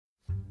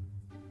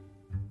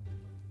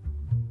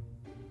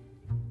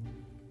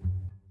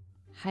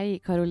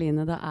Hei,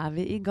 Karoline, da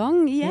vi I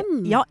gang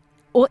igjen. Ja,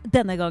 og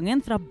denne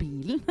gangen fra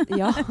bilen.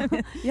 Ja,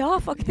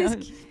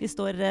 faktisk. Ja, vi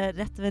står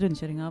rett ved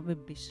rundkjøringen av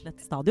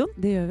Bislett stadion.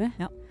 Det gjør vi.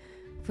 Ja.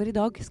 For I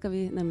dag skal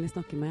vi nemlig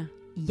snakke med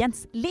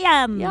Jens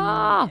Lien!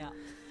 Ja!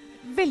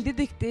 Veldig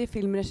dyktig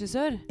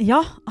filmregissør.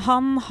 Ja,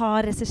 han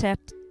har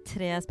regissert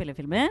 3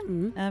 spillefilmer.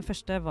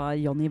 Første Første var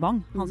Johnny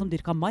Wang, han som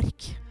dyrka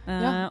mark.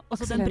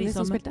 Aksel Hennie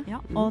som spilte.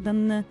 Ja, og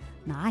den...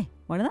 Nei,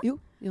 var det det? Jo,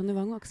 Johnny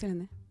Wang og Aksel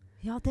Hennie.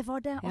 Ja, det var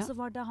det. Og så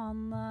var det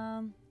han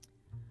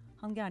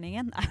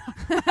gærningen.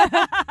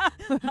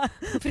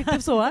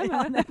 Fritjof Såheim.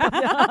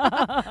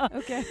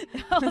 Okay.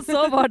 Og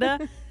så var det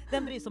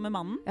Den brysomme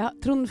mannen. Ja,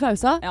 Trond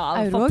Fausa. Ja,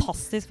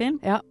 fantastisk film.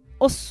 Ja.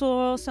 Og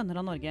så Sønner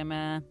av Norge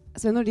med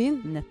Sven Nordin.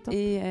 Nettopp.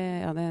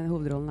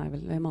 Hovedrollen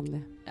vel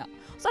mannlig. Ja.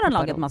 Så har han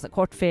laget masse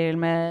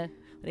kortfilmer,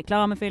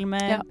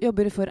 reklamefilmer. Ja,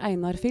 jobber for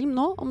Einar Film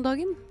nå om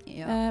dagen.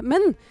 Ja.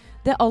 Men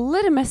det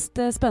aller mest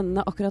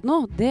spennende akkurat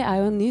nå, det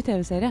jo en ny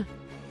TV-serie.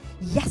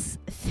 Yes!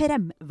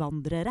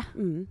 Fremvandrere.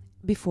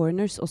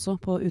 Beforeigners også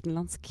på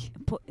utenlandsk.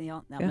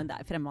 Men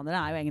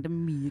Fremvandrere jo egentlig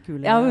mye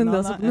kulere. Ja, men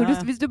altså,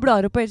 hvis du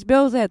blar opp på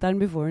HBO, så heter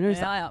den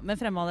Beforeigners. Ja, men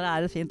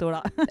Fremvandrere et fint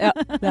ord da. Ja,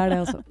 det det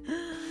også.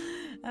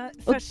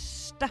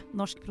 Første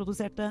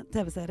norskproduserte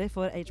TV-serie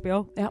for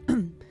HBO. Ja.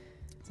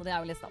 Så det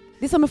jo litt stas.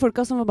 De samme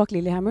folka som var bak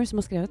Lillehammer, som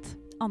har skrevet.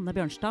 Anne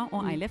Bjørnstad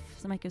og Eilif,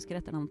 som jeg ikke husker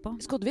etternavnet på.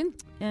 Skodvin.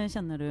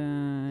 Kjenner du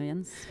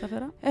Jens fra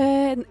før da?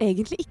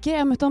 Egentlig ikke.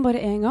 Jeg møtte han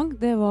bare en gang.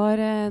 Det var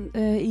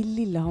I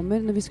Lillehammer,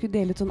 når vi skulle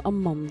dele ut sånn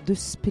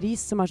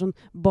Amandus-pris, som sånn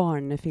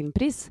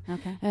barnefilmpris.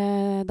 Okay.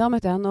 Da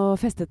møtte jeg han og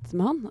festet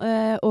med han.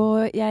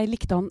 Og jeg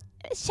likte han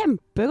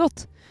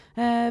kjempegodt.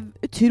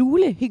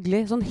 Utrolig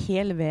hyggelig, sånn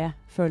hel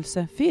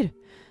ved-følelse-fyr.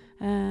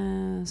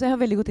 Så jeg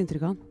har veldig godt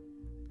inntrykk av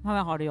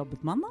han. Har du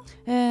jobbet med han da?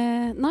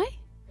 Nei.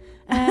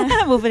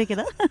 Hvorfor ikke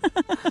det?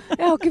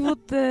 Jeg har ikke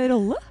fått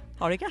rolle.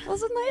 Har du ikke?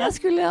 Nei,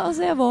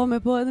 jeg var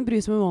med på Den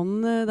brysomme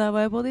mannen. Der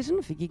var jeg på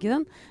audition, fikk ikke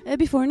den.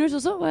 Beforeigners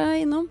også var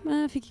jeg innom,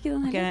 fikk ikke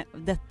den heller.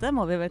 Okay, dette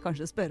må vi vel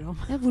kanskje spørre om.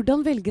 Ja,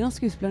 hvordan velger han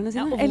skuespillerne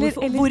sine? Ja,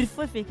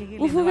 hvorfor fikk ikke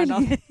Line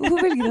Verdal? Hvorfor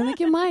velger han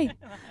ikke meg?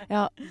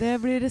 Ja, det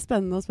blir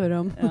spennende å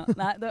spørre om.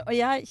 Ja, og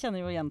jeg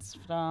kjenner jo Jens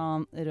fra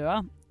Røa.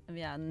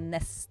 Vi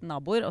nesten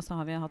naboer, og så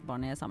har vi hatt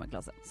barn I samme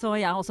klasse. Så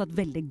jeg har også et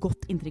veldig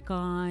godt inntrykk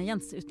av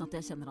Jens, uten at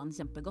jeg kjenner han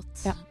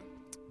kjempegodt. Ja.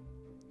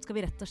 Skal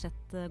vi rett og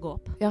slett gå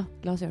opp? Ja,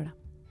 la oss gjøre det.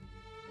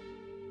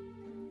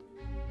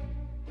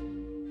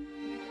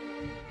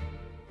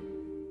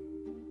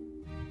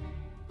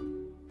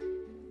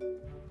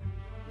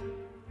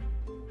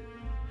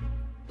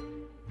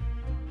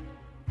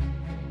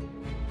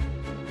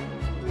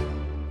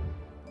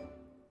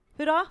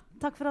 Hurra!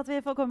 Takk for at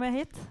vi får komme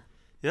hit.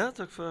 Ja,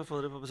 takk for å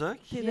få dere på besøk.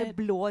 Til det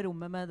blå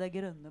rommet med det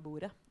grønne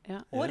bordet.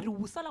 Ja. Og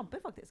rosa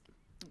lamper, faktisk.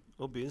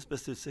 Og byens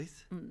beste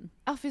utsikt.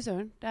 Ja, fy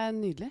søren. Det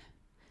nydelig.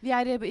 Vi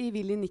I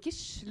Willy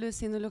Nikkers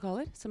sine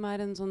lokaler, som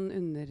en sånn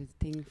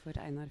underting for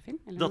Einar Film.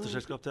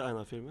 Datterselskap til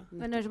Einar Film.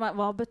 Men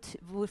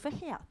hvorfor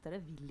heter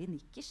det Willy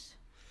Nikkers?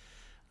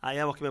 Nei,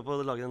 jeg var ikke med på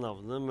å lage det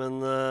navnet, men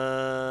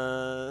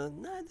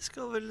det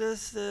skal vel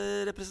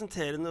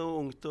representere noe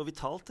ungt og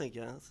vitalt,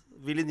 tenker jeg.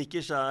 Willy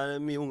Nikkers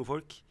mye unge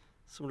folk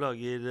som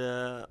lager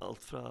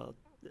alt fra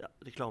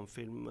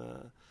reklamefilm,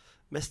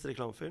 mest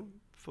reklamefilm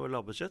for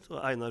lavbudsjett,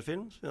 og Einar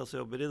Film, som jeg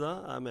også jobber I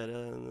da, mer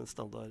en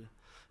standard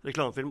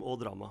reklamefilm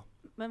og drama.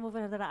 Men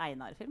hvorfor heter det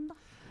Einar Film da?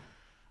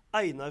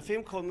 Einar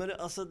Film kommer,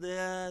 altså det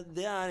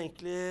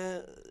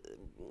egentlig,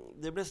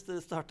 det ble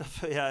startet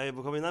før jeg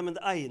kom inn her, men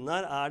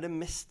Einar det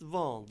mest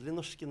vanlige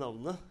norske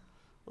navnet,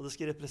 og det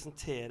skal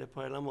representere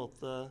på en eller annen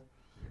måte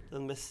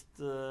den mest,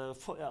 et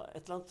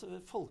eller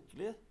annet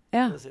folkelige.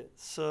 Ja.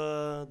 Så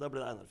da ble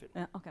det Einar Film.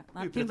 Ja, okay.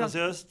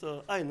 Upretensiøst,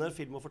 og Einar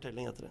Film og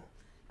fortelling heter det.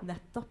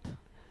 Nettopp.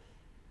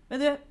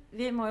 Men du,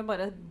 vi må jo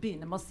bare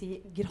begynne med å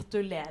si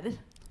gratulerer.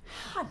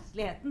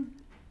 Herligheten!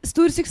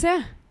 Stor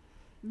suksess!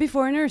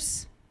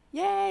 Beforeigners!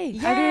 Yay!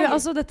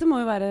 Dette må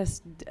jo være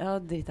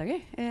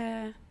dritagøy.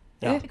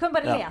 Vi kan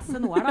bare lese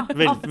noe her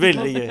da.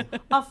 Veldig gøy.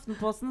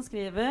 Aftenposten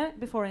skriver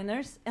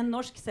Beforeigners, en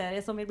norsk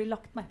serie som vil bli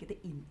lagt merke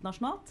til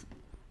internasjonalt.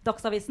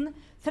 Dagsavisen,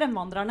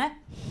 Fremvandrerne,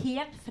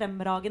 helt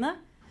fremragende.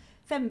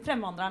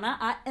 Fremvandrerne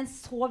en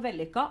så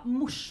vellykket,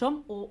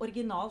 morsom og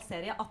original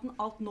serie at den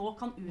alt nå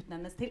kan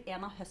utnevnes til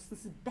en av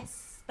høstens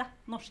beste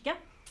norske.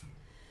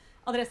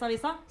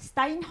 Adresseavisa,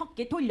 Stein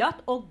hakker tullet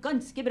og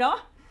ganske bra.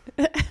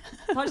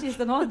 Tar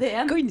siste nå, det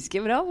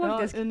ganske bra,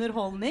 faktisk. Ja,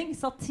 underholdning,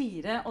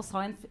 satire og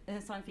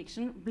science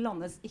fiction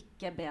blandes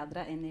ikke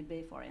bedre enn I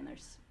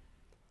Beforeigners.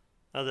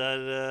 Ja,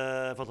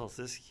 det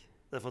fantastisk.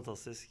 Det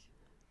fantastisk.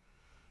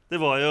 Vi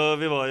var jo,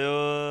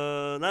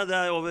 nei, det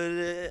over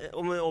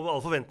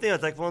all forventning. Jeg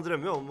vet ikke hva man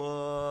drømmer om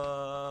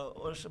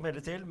å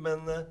melde til,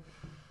 men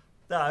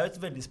det jo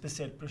et veldig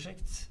spesielt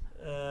prosjekt,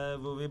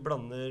 hvor vi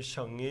blander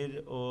sjanger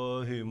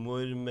og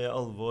humor med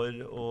alvor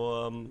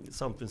og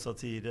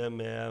samfunnssatire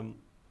med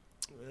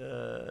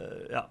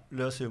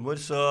løs humor.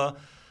 Så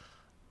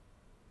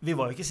vi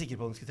var jo ikke sikre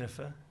på om vi skulle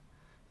treffe.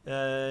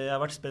 Jeg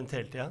har vært spent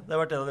hele tiden. Det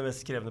har vært en av de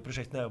mest krevende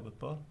prosjektene jeg har jobbet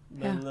på.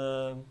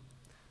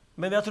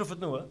 Men vi har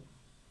truffet noe.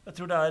 Jeg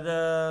tror det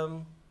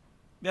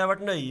vi har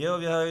vært nøye,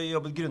 og vi har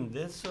jobbet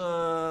grundig,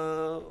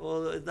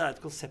 og det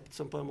et konsept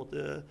som på en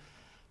måte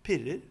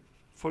pirrer.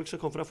 Folk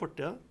som kommer fra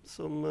fortida,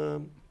 som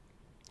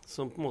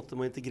på en måte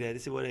må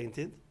integreres i vår egen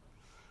tid.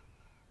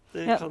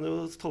 Det kan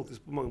jo tolkes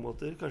på mange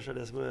måter. Kanskje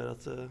det som gjør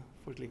at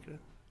folk liker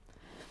det.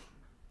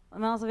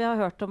 Men altså, vi har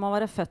hørt om å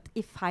være født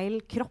i feil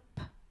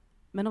kropp,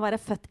 men å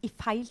være født i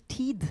feil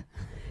tid.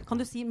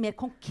 Kan du si mer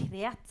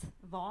konkret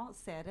hva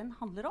serien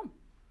handler om?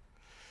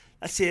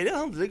 Serien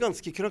handler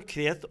ganske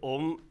konkret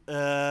om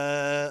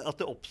at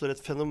det oppstår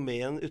et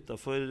fenomen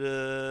utenfor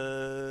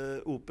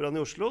operaen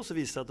i Oslo. Så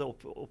viser det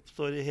at det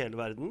oppstår i hele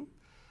verden.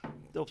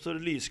 Det oppstår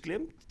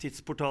lysglimt,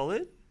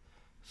 tidsportaler,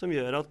 som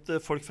gjør at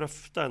folk fra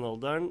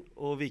steinalderen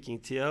og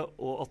vikingtida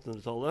og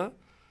 1800-tallet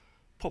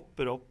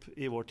popper opp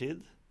i vår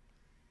tid.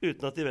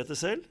 Uten at de vet det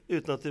selv,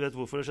 uten at de vet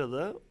hvorfor det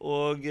skjedde.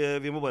 Og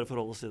vi må bare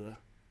forholde oss til det.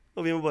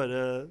 Og vi må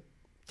bare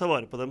ta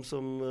vare på dem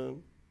som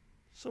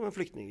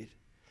flyktninger.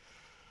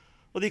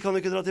 Og de kan jo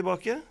ikke dra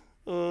tilbake,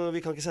 og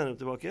vi kan ikke sende dem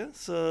tilbake,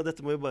 så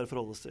dette må vi bare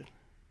forholde oss til.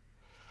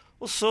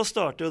 Og så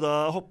starter jo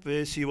hopper vi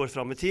 7 år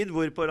fram i tid,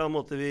 hvor på en eller annen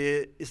måte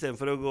vi, i stedet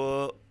for å gå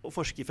og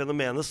forske i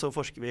fenomenet, så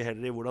forsker vi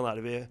heller i hvordan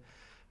det vi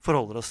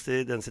forholder oss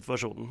til den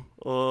situasjonen.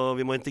 Og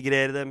vi må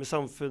integrere dem i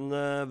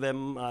samfunnet,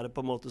 hvem det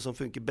på en måte som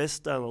funker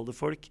best,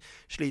 steinalderfolk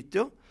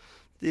sliter jo.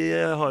 De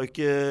har jo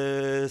ikke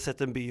sett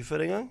en by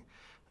før engang.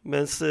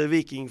 Mens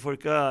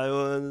vikingfolka jo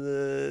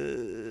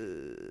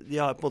de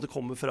har på en måte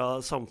kommet fra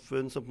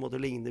samfunn som på en måte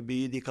ligner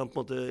by. De kan på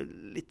en måte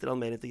litt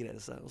mer integrere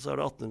seg. Og så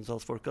det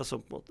 1800-tallsfolka som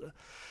på en måte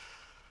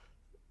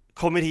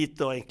kommer hit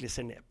og egentlig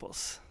ser ned på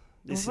oss.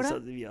 De synes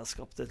at vi har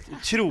skapt et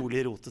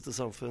utrolig rotete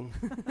samfunn.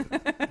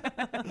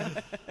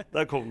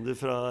 Der kom det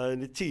fra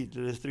litt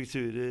tydeligere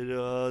strukturer,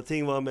 og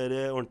ting var mer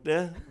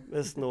ordentlig.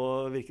 Mens nå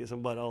virker det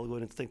som bare alle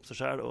går rundt og tenker på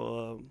seg selv.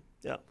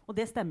 Og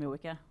det stemmer jo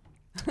ikke.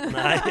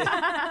 Nei.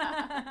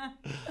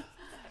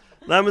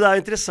 Nei, men det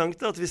interessant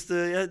da, at hvis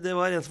det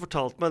var en som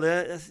fortalte meg det.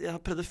 Jeg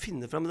har prøvd å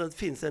finne frem, men det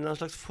finnes en eller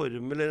annen slags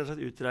formel eller en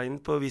slags utregning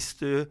på hvis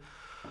du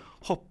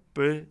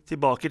hopper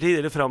tilbake i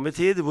tid eller frem i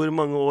tid, hvor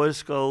mange år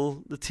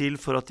skal det til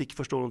for at du ikke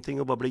forstår noen ting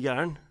og bare blir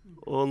gæren.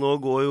 Og nå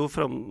går jo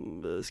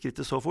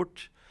skrittet så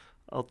fort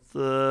at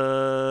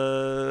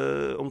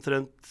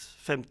omtrent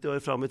 50 år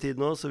frem i tid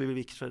nå, så vil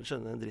vi ikke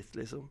skjønne en dritt,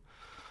 liksom.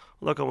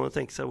 Og da kan man jo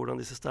tenke seg hvordan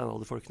disse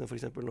steinalderfolkene for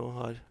eksempel nå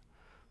har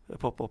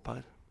poppet opp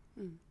her.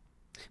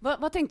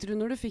 Hva tenkte du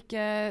når du fikk,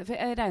 for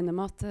jeg regner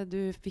med at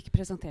du fikk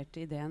presentert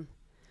ideen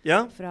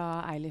fra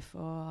Eilif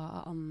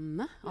og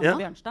Anne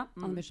Bjørnstad.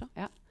 Anne Bjørnstad,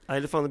 ja.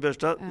 Eilif og Anne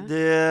Bjørnstad.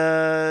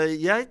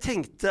 Jeg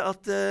tenkte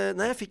at,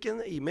 jeg fikk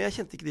en e-mail, jeg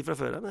kjente ikke de fra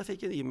før, men jeg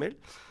fikk en e-mail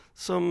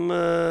som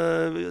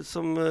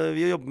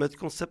vi jobber med et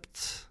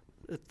konsept,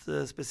 et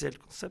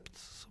spesielt konsept,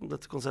 som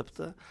dette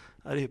konseptet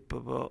hypp på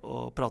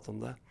å prate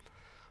om det.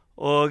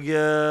 Og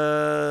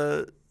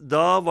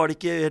da var det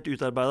ikke helt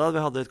utarbeidet.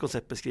 Vi hadde et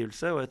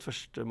konseptbeskrivelse og et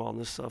første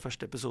manus av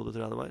første episode,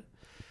 tror jeg det var.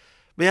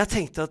 Men jeg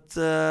tenkte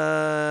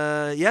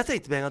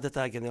med en gang at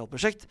dette et genialt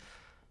prosjekt.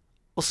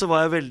 Og så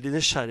var jeg veldig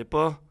nysgjerrig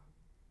på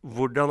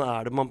hvordan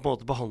det man på en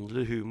måte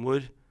behandler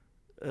humor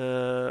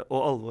og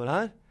alvor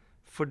her.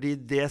 Fordi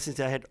det synes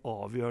jeg helt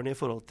avgjørende i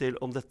forhold til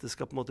om dette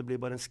skal på en måte bli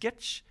bare en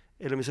sketsj,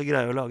 eller om vi skal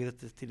greie å lage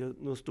dette til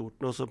noe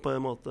stort, noe som på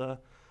en måte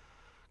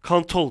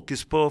kan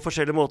tolkes på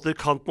forskjellige måter,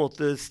 kan på en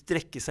måte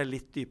strekke seg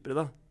litt dypere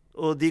da.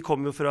 Og de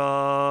kommer jo fra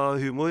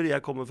humor,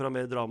 jeg kommer fra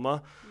mer drama.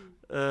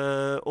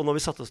 Og når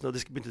vi satte oss ned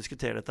og begynte å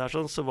diskutere dette her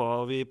sånn, så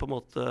var vi på en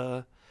måte,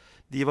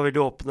 de var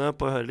veldig åpne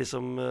på å høre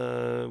liksom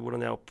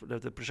hvordan jeg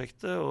opplevde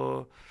prosjektet,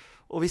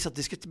 og vi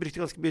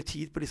brukte ganske mye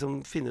tid på å liksom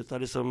finne ut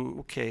av liksom,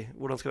 ok,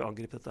 hvordan skal vi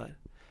angripe dette her?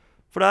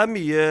 For det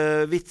mye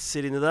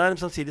vitser inni der, men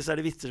samtidig så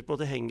det vitser som på en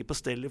måte henger på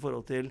stell i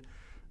forhold til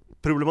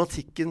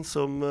problematikken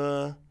som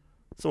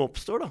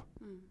oppstår da.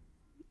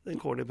 Den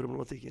corny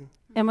problematikken.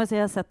 Jeg må si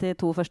jeg har sett de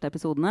 2 første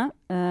episodene,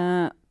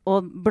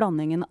 og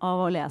blandingen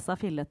av å lese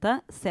fillete,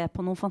 se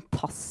på noen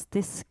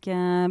fantastiske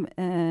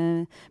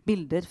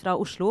bilder fra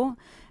Oslo,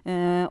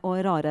 og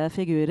rare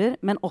figurer,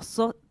 men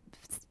også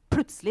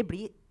plutselig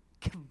bli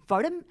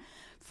kvalm,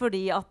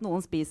 fordi at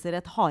noen spiser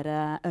et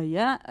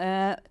hareøye,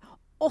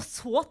 og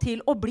så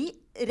til å bli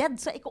redd,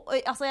 så jeg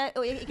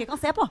ikke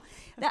kan se på.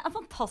 Det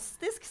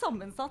fantastisk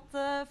sammensatt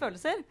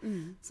følelser.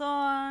 Så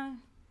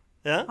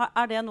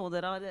det noe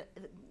dere har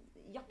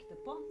jaktet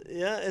på?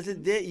 Ja,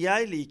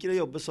 jeg liker å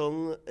jobbe sånn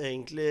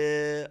egentlig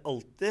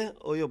alltid,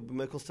 og jobbe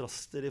med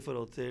kontraster i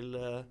forhold til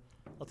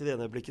at i det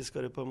ene øyeblikket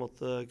skal du på en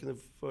måte kunne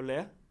få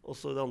le, og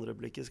så i det andre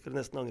øyeblikket skal du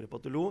nesten angre på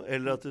at du lo,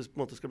 eller at du på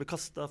en måte skal bli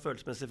kastet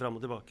følelsesmessig frem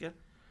og tilbake.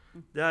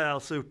 Det har jeg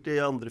også gjort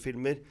i andre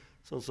filmer,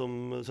 sånn som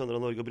Sønner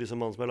av Norge og Bry som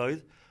mann som jeg har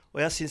laget. Og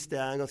jeg synes det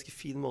en ganske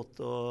fin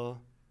måte å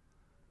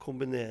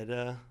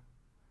kombinere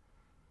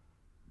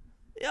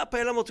på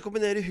en eller annen måte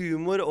kombinere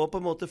humor og på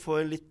en måte få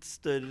en litt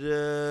større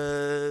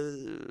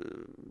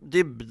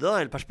dybde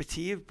eller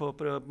perspektiv på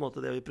en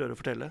måte det vi prøver å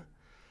fortelle.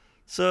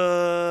 Så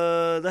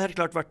det helt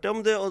klart vært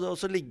det, og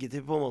også ligge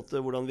til på en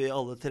måte hvordan vi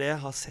alle 3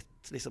 har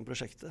sett liksom,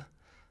 prosjektet.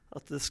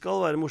 At det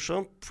skal være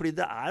morsomt, fordi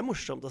det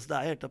morsomt, altså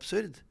det helt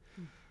absurd.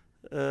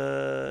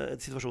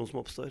 en situasjon som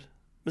oppstår.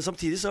 Men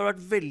samtidig så har det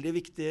vært veldig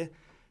viktig,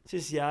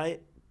 synes jeg,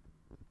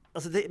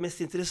 altså det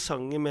mest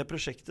interessante med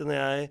prosjektet når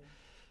jeg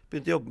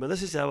begynte å jobbe med det,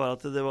 synes jeg var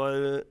at det var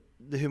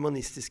det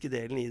humanistiske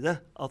delen i det.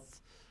 At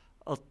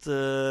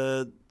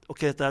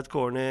ok, dette er et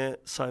corny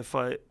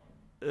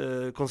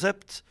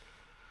sci-fi-konsept,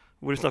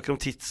 hvor vi snakker om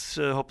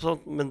tidshopp og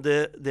sånt, men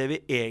det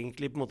vi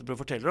egentlig på en måte prøver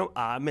å fortelle om,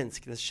 er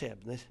menneskenes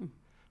skjebner.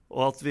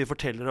 Og at vi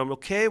forteller om,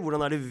 ok,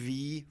 hvordan er det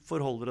vi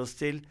forholder oss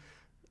til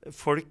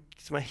folk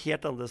som er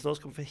helt annerledes enn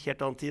oss, kommer fra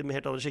helt annen tid med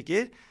helt andre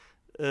skikker,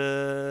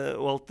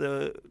 og alt det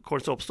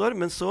kort som oppstår,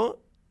 men så,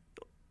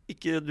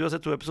 du har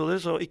sett 2 episoder,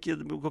 så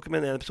går ikke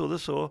med en episode,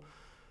 så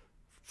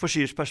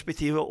forskyres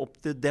perspektivet opp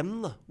til dem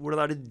da. Hvordan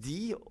er det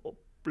de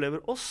opplever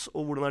oss,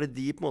 og hvordan er det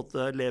de på en måte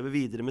lever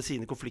videre med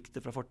sine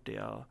konflikter fra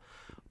fortiden.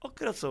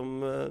 Akkurat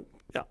som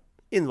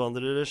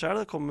innvandrere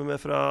selv kommer med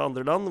fra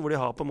andre land, hvor de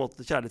har på en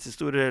måte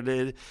kjærlighetshistorier,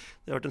 eller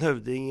det har vært en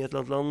høvding i et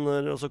eller annet land,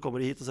 og så kommer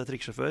de hit og så er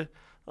trikkesjåfør.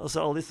 Altså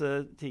alle disse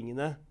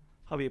tingene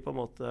har vi på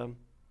en måte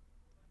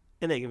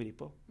en egen vri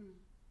på.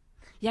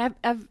 Jeg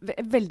er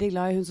veldig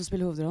glad i hun som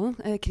spiller hovedrollen.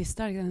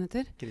 Krista, er det ikke det hun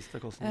heter? Krista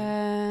Kossen.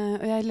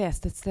 Og jeg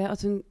leste et sted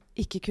at hun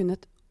ikke kunne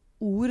et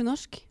ord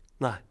norsk.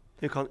 Nei,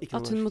 hun kan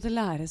ikke at hun måtte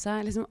lære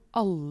seg liksom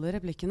alle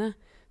replikkene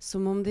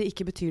som om det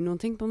ikke betyr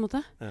noen ting, på en måte.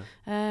 Ja.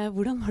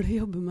 Hvordan var det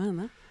å jobbe med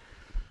henne?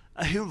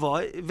 Hun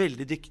var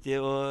veldig dyktig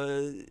og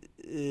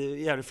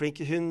jævlig flink.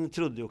 Hun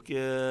trodde jo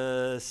ikke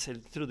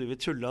selv, trodde vi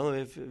tullet når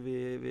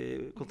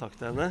vi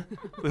kontaktet henne.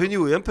 Og hun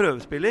gjorde en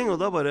prøvespilling, og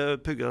da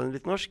bare pugget hun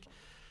litt norsk.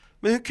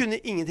 Men hun kunne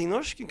ingenting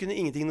norsk, hun kunne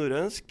ingenting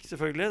norrønsk,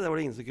 selvfølgelig. Det var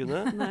det ingen som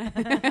kunne.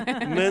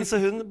 Men så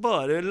hun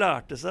bare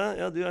lærte seg,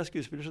 du er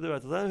skuespiller, så du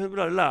vet det, hun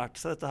bare lærte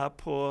seg dette her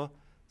på,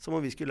 som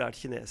om vi skulle lært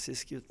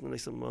kinesisk, uten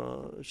liksom å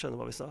skjønne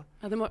hva vi sa.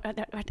 Ja, det har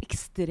vært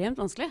ekstremt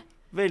vanskelig.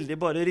 Veldig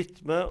bare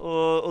rytme,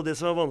 og det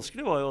som var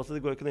vanskelig var jo at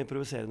det går ikke å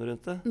improvisere noe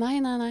rundt det.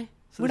 Nei.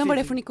 Hvordan var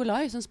det for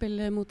Nikolai som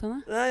spiller mot henne?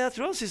 Nei, jeg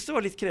tror han syntes det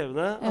var litt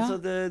krevende. Ja. Altså,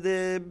 det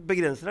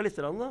begrenser deg litt,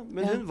 da.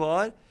 Men hun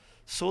var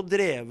så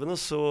dreven og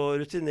så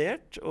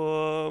rutinert,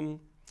 og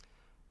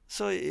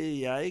så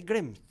jeg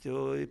glemte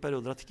jo i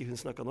perioder at ikke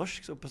hun snakket norsk,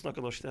 så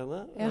snakket norsk til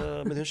henne.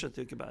 Men hun skjønte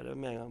jo ikke bare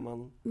med en gang man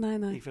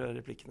gikk fra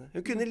replikkene.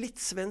 Hun kunne litt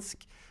svensk,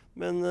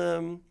 men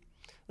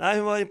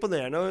hun var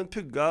imponerende, og hun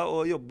pugga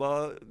og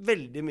jobbet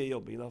veldig mye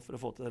jobbing da, for å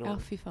få til det. Ja,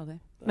 fy fader.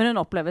 Men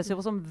hun oppleves jo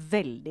som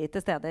veldig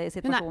til stede i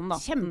situasjonen. Hun er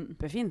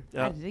kjempefin.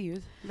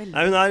 Herregud.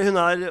 Nei, hun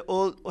er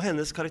og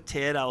hennes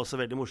karakter er også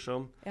veldig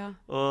morsom. Ja.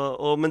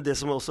 Men det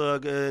som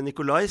også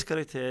Nikolais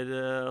karakter,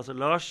 altså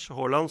Lars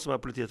Haaland, som er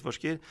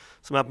politietterforsker,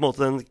 som er på en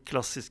måte den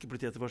klassiske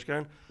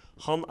politietterforskeren,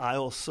 han er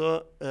jo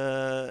også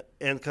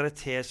en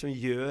karakter som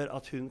gjør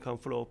at hun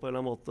kan få lov på en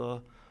eller annen måte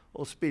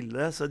å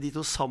spille. Så de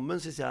to sammen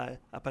synes jeg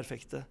er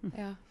perfekte.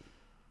 Ja.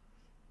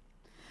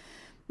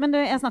 Men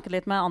jeg snakket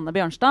litt med Anne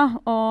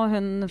Bjørnstad, og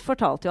hun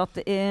fortalte jo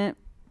at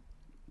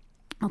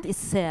i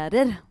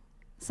serier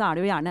så er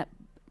det jo gjerne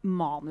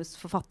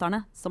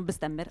manusforfatterne som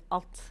bestemmer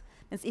alt.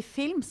 Mens i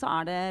film så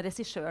er det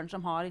regissøren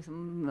som har liksom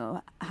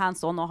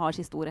hands on og har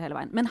historie hele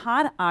veien. Men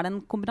her er det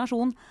en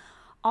kombinasjon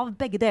av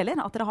begge deler,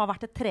 at dere har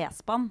vært et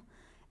trespann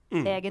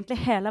egentlig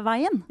hele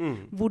veien.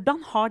 Hvordan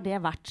har det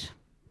vært?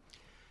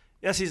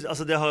 Jeg synes,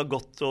 altså det har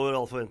gått over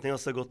all forventning,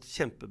 altså det har gått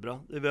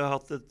kjempebra. Vi har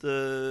hatt et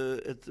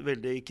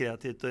veldig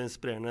kreativt og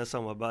inspirerende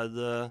samarbeid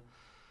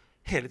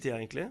hele tiden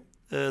egentlig.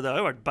 Det har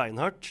jo vært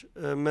beinhardt,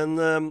 men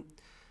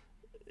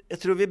jeg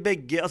tror vi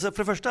begge, altså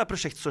for det første er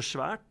prosjektet så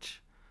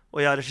svært,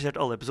 og jeg har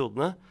regissert alle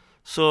episodene,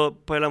 så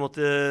på en eller annen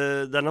måte,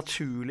 det er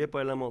naturlig på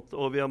en eller annen måte,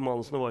 og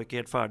manusene var ikke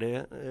helt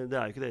ferdige, det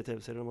er jo ikke det i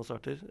TV-serien når man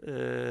starter,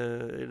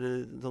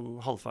 eller sånn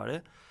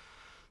halvferdig.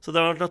 Så det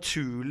har vært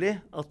naturlig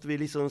at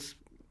vi liksom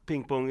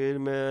pingponger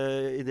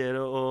med ideer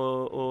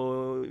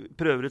og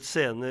prøver ut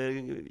scener,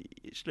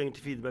 slenger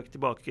til feedback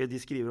tilbake, de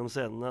skriver om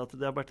scenene, at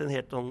det har vært en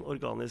helt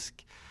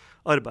organisk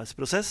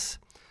arbeidsprosess.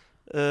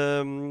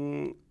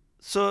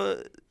 Så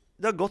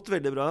det har gått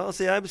veldig bra.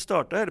 Altså jeg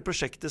startet hele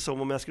prosjektet som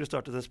om jeg skulle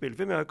startet en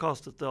spillefilm. Jeg har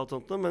kastet det og alt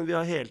sånt, men vi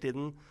har hele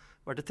tiden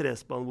vært et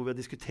trespann hvor vi har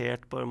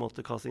diskutert på en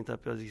måte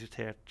castingterapi, vi har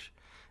diskutert.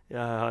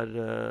 Jeg har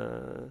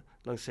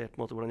lansert på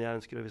en måte hvordan jeg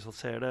ønsker å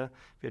visualisere det.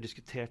 Vi har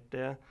diskutert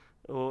det,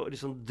 og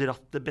liksom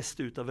dratt det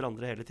beste ut av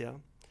hverandre hele tiden.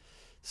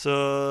 Så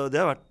det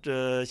har vært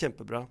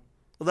kjempebra.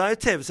 Og det er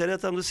jo TV-serie,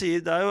 som du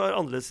sier, det er jo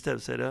annerledes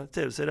TV-serie.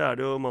 TV-serie er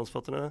det jo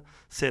manusforfatterne,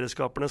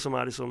 serieskaperne, som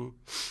er liksom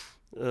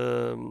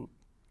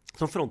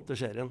som fronter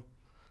serien.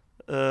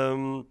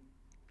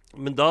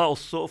 Men da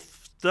også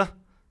ofte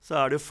så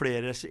er det jo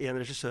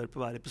en regissør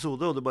på hver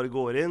episode, og du bare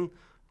går inn,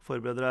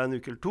 forbereder deg en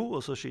uke eller 2,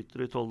 og så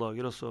skyter du i 12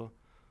 dager,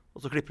 og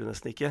så klipper du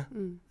nesten ikke.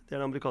 Det er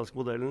den amerikanske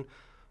modellen.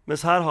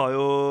 Mens her har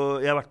jo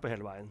jeg vært på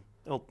hele veien.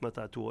 Jeg har holdt på med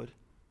dette i 2 år.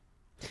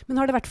 Men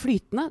har det vært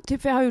flytende?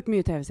 For jeg har gjort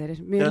mye TV-serier,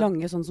 mye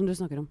lange sånn som du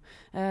snakker om.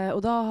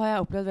 Og da har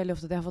jeg opplevd veldig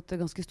ofte at jeg har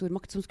fått ganske stor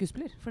makt som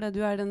skuespiller. For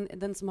du er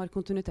den som har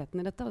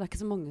kontinuiteten i dette, og det er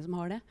ikke så mange som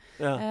har det.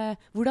 Ja.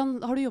 Hvordan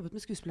har du jobbet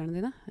med skuespillerne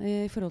dine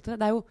i forhold til det?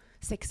 Det er jo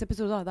 6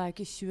 episoder, det er jo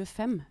ikke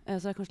 25,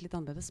 så det er kanskje litt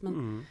annerledes.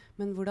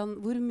 Men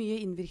hvor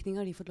mye innvirkning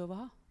har de fått lov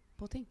å ha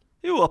på ting?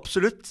 Jo,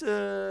 absolutt.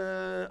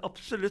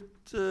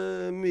 Absolutt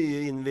mye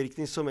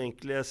innvirkning som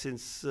egentlig jeg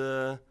synes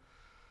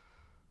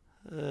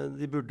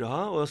de burde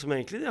ha, og som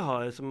egentlig de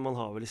har, som man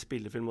har vel i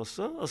spillefilm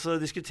også.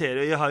 Altså,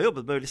 jeg har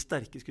jobbet med veldig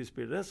sterke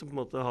skuespillere, som på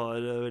en måte har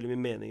veldig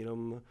mye meninger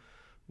om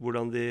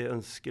hvordan de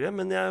ønsker det,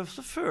 men jeg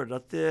også føler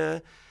at de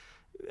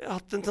har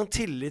hatt en sånn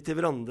tillit til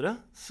hverandre.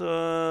 Så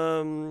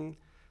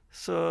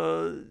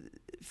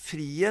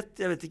frihet,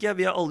 jeg vet ikke,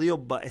 vi har alle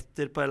jobbet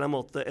etter på en eller annen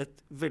måte et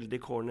veldig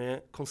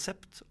corny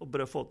konsept, og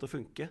bare få det til å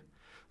funke.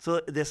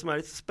 Så det som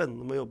litt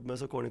spennende med å jobbe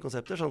med så corny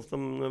konsepter, sånn som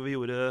når vi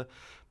gjorde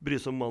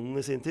Brysom mannen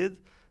i sin tid,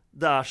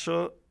 det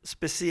så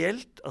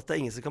spesielt at det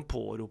ingen som kan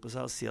pårope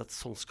seg og si at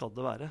sånn skal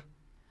det være.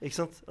 Ikke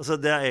sant?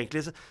 Altså det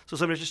egentlig, så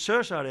som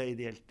regissør så det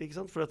ideelt, ikke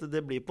sant? For at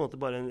det blir på en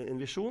måte bare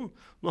en visjon.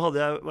 Nå var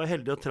jeg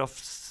heldig og traff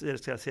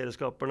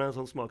serieskaperne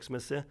sånn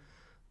smaksmessig,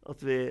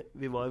 at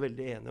vi var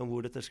veldig enige om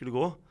hvor dette skulle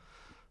gå.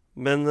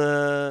 Men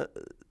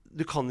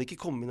du kan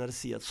ikke komme inn her og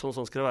si at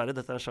sånn skal det være.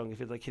 Dette en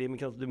sjangerfilm av krim,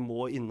 ikke sant? Du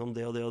må innom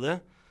det og det og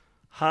det.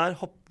 Her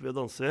hopper vi og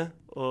danser vi,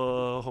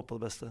 og håper på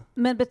det beste.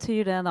 Men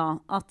betyr det da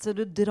at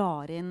du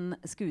drar inn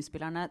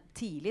skuespillerne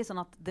tidlig, sånn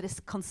at dere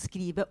kan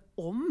skrive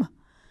om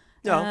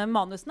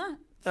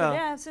manusene? For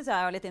det synes jeg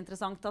er litt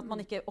interessant, at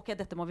man ikke, ok,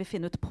 dette må vi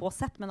finne ut på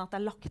sett, men at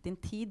det lagt inn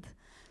tid,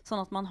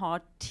 sånn at man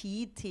har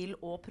tid til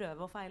å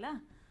prøve og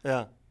feile.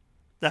 Ja,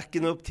 det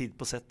ikke noe tid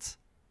på sett.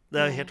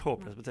 Det helt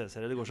håpløst på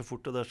TV-serier. Det går så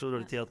fort, og det så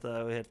dårlig tid at det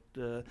jo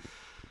helt...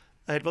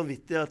 Det helt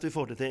vanvittig at vi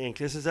får det til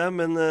egentlig, synes jeg,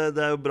 men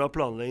det jo bra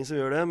planlegging som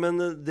gjør det.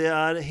 Men det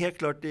helt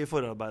klart i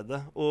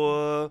forarbeidet.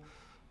 Og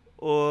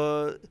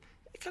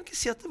jeg kan ikke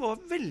si at det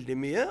var veldig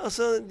mye.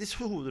 Altså, disse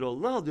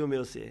hovedrollene hadde jo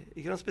mye å si.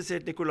 Ikke sant?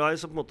 Spesielt Nikolai,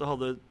 som på en måte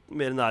hadde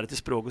mer nærhet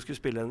til språk og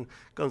skulle spille en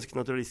ganske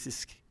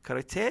naturalistisk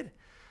karakter.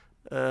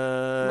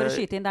 Bare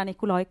skyte inn, det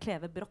Nikolai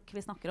Kleve Broch vi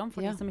snakker om,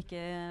 for de som ikke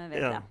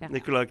vet det. Ja,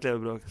 Nikolai Kleve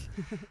Broch.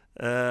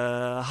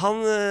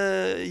 Han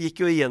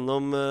gikk jo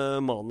igjennom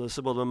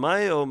manuset både med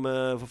meg og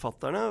med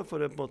forfatterne,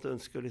 for å på en måte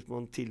ønske å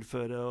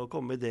tilføre og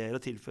komme med ideer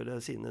og tilføre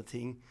sine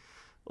ting.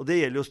 Og det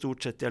gjelder jo stort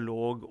sett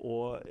dialog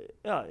og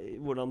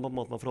hvordan på en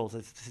måte man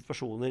forholder seg til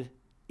situasjoner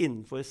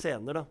innenfor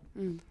scener. Da.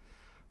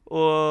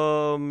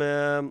 Og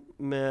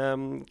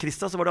med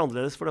Krista så var det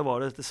annerledes, for da var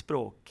det dette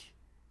språk.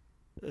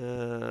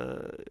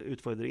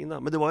 Utfordringen da.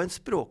 Men det var en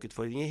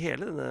språkutfordring i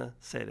hele denne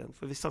serien,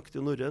 for vi snakket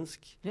jo norrønsk.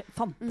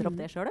 Fant dere opp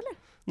det selv, eller?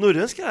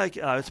 Norrønsk jo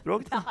et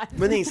språk,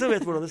 men ingen som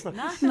vet hvordan det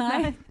snakkes.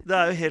 Nei. Det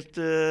jo helt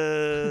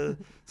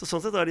så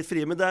sånn sett det litt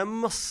frie, men det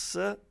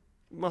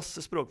masse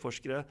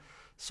språkforskere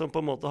som på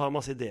en måte har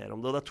masse ideer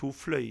om det, og det 2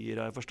 fløyer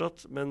har jeg forstått,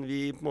 men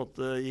vi på en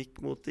måte gikk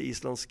mot det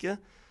islandske.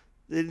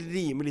 Det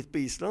rimer litt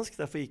på islandsk,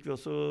 derfor gikk vi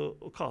også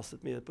og kastet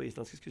mye på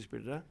islandske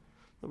skuespillere.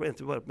 Da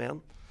endte vi bare på med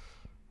en.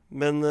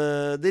 Men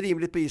det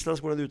rimer litt på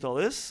islandsk hvordan det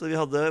uttales. Så vi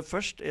hadde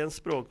først en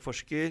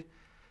språkforsker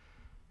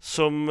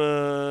som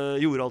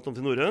gjorde alt om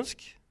til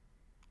norrønsk.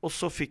 Og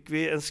så fikk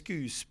vi en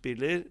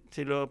skuespiller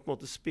til å på en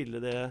måte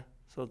spille det,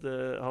 sånn at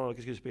han var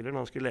ikke skuespiller,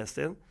 men han skulle lese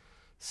det inn.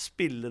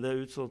 Spille det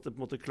ut sånn at det på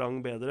en måte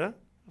klang bedre.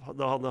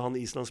 Da hadde han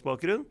islandsk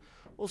bakgrunn.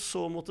 Og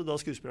så måtte da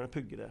skuespillerne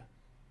pugge det.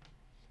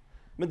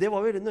 Men det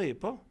var vi veldig nøye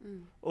på.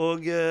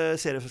 Og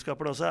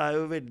serieforskaperne også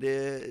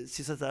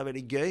synes at det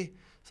veldig gøy.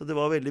 Så det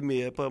var veldig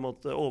mye på en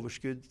måte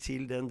overskudd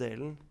til den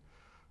delen.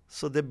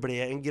 Så det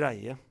ble en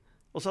greie.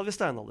 Og så hadde vi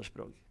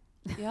steinalderspråk.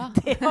 Ja.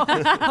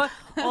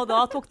 Og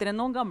da tok dere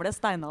noen gamle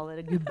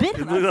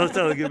steinaldergubber. Noen gamle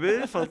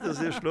steinaldergubber fant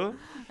oss i Oslo.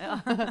 Ja.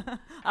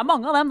 Det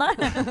mange av dem der.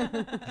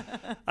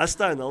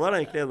 Steinalderen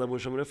egentlig enda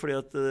morsommere, fordi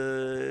at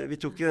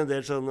vi tok en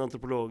del sånne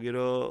antropologer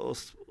og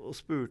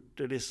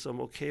spurte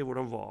liksom, ok,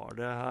 hvordan var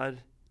det her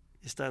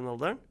i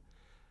steinalderen?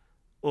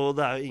 Og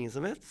det jo ingen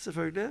som vet,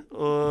 selvfølgelig.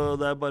 Og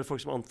det bare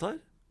folk som antar.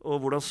 Og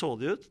hvordan så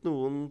de ut?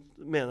 Noen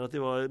mener at de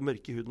var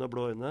mørke i huden og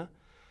blå øyne.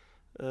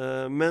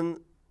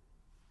 Men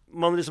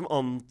man liksom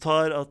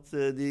antar at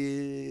de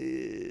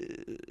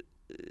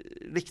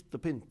likte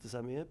å pynte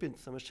seg mye, pynte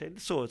seg med skjell.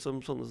 Så ut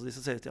som sånne som de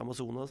som ser ut i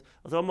Amazonas.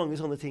 At det var mange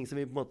sånne ting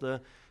som vi på en måte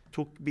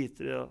tok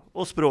biter i. Ja.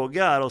 Og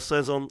språket også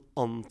en sånn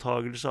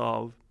antagelse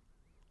av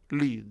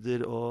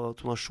lyder og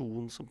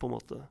tonasjon som på en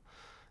måte...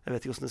 Jeg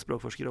vet ikke hvordan en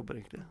språkforsker jobber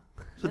egentlig.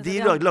 Så de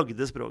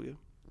lagde språket.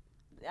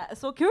 Ja,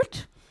 så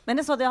kult! Men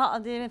jeg så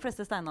de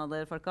fleste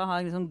steinalderfolka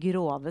har liksom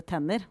grove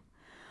tenner.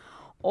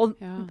 Og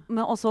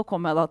så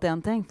kommer jeg da til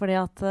en ting, fordi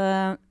at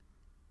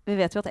vi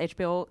vet jo at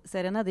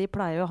HBO-seriene, de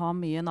pleier jo å ha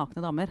mye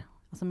nakne damer,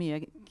 altså mye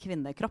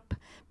kvinnekropp.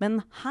 Men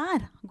her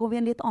går vi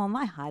en litt annen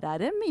vei. Her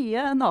det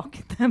mye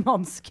nakne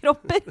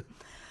mannskropper.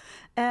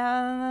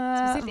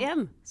 Spesielt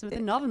en, som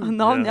heter Navn.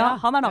 Navn, ja.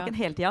 Han naken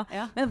hele tida.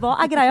 Ja. Men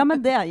hva greia med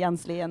det,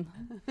 Jens Lien?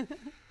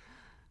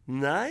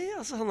 Nei,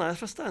 altså han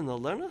fra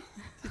steinalderen da.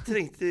 De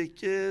trengte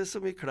ikke så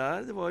mye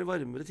klær, det var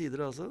varmere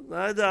tider altså.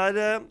 Nei, det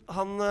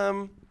han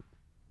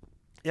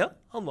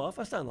var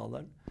fra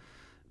steinalderen.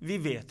 Vi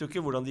vet jo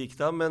ikke hvordan det gikk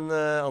da, men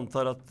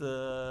antar at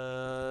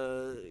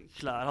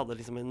klær hadde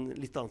liksom en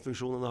litt annen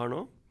funksjon enn det har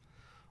nå.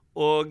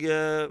 Og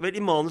vel,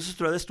 i manuset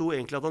tror jeg det sto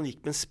egentlig at han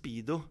gikk med en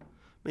speedo.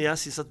 Men jeg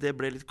synes at det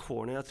ble litt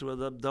corny. Jeg tror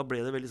at da ble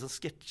det veldig sånn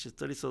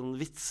sketsjete og litt sånn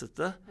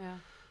vitsete. Ja.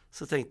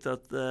 Så tenkte jeg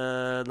at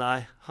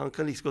nei, han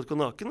kan like så godt gå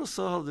naken. Og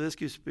så hadde vi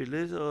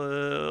skuespiller,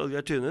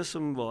 Oddgeir Thune,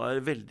 som var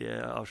veldig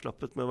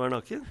avslappet med å være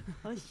naken.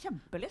 Han hadde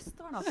kjempelyst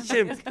til å være naken.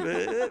 Jeg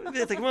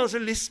vet ikke om han hadde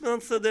så lyst,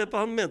 men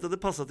han mente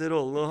det passet til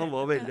rollen, og han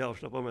var veldig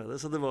avslappet med det.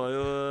 Så det var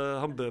jo,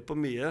 han bød på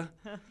mye.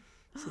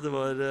 Så det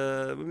var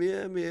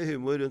mye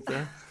humor rundt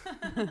det.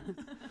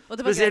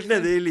 Spesielt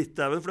nede i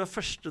Litauen, for det var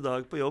første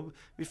dag på jobb.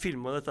 Vi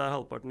filmet dette her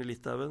halvparten i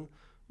Litauen.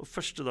 Og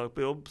første dag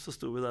på jobb så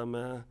sto vi der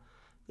med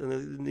denne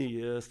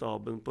nye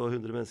staben på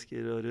 100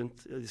 mennesker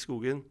rundt i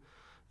skogen.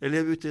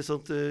 Eller ute i et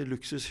sånt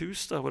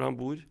luksushus da, hvor han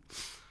bor.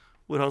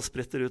 Hvor han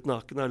spretter ut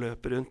naken og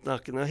løper rundt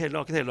naken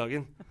hele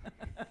dagen.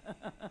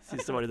 De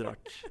syntes det var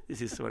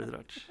litt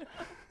rart.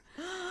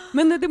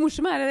 Men det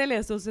morsomme er at jeg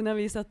leste hos en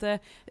avis at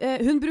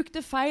hun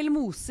brukte feil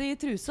mose i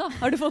trusa.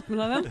 Har du fått med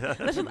deg den?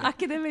 Det er sånn, er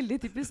ikke det veldig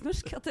typisk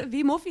norsk? At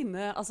vi må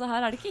finne, altså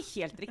her er det ikke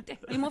helt riktig.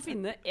 Vi må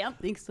finne en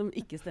ting som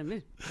ikke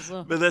stemmer.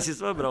 Altså. Men jeg synes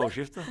det var bra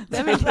overskrift da. Det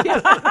er veldig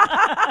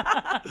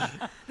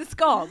Det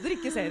skader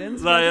ikke serien.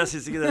 Nei, jeg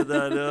synes ikke det.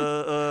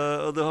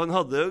 Han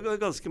hadde jo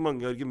ganske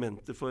mange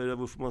argumenter for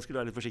hvorfor man skulle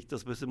være litt forsiktig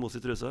og spise mose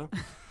i trusa.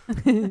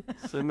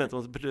 Så hun mente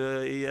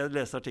jeg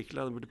leste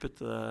artikler at man burde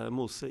putte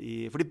mose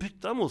i, for de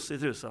putta mose i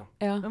trusa.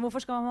 Ja. Men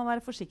hvorfor skal man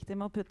være forsiktig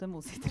med å putte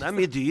mose i trusa? Det er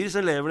mye dyr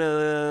som lever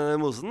i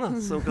mosen, da,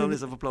 som kan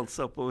liksom forplante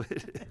seg oppover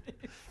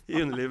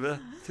i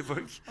underlivet til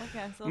folk.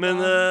 Okay, men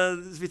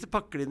hvis du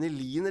pakker det inn i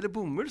lin eller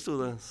bomull, så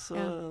er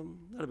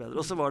det bedre.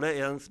 Og så var det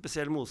en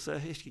spesiell mose.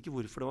 Jeg husker ikke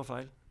hvorfor det var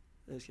feil.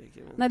 Det husker jeg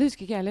ikke. Nei, det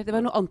husker ikke jeg heller. Det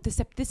var noe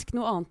antiseptisk,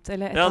 noe annet.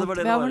 Eller ja, det var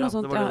det det var.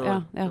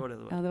 Ja,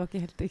 det var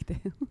ikke helt riktig.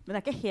 Men det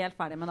er ikke helt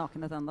ferdig med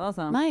nakenhet enda,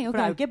 altså. Nei, okay. For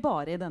det er jo ikke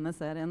bare i denne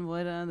serien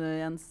hvor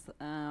Jens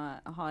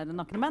har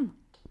nakne menn.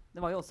 Det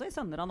var jo også i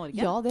Sønner av Norge.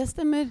 Ja, det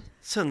stemmer.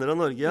 Sønner av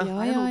Norge, ja.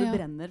 Er det noe du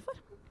brenner for?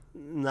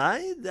 Nei,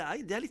 det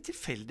er litt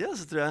tilfeldig,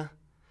 altså, tror jeg.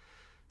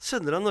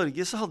 Sønner av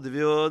Norge så hadde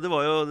vi jo det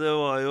var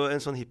jo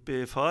en sånn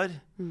hippie-far.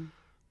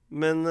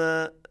 Men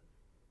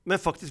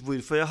faktisk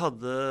hvorfor jeg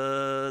hadde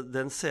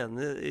den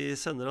scenen i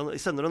Sønner av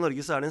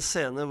Norge, så er det en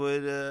scene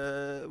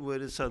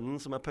hvor sønnen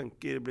som er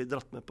punker blir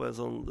dratt med på en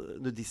sånn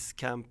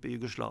nudistcamp i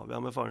Jugoslavia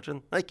med faren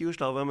sin. Nei, ikke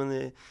Jugoslavia, men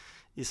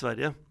i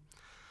Sverige.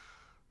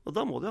 Og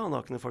da må du ha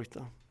nakne folk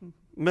da.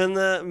 Men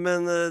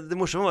det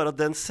morsomme var at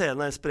den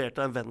scenen er inspirert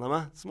av en venn av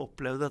meg som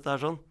opplevde dette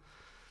her sånn.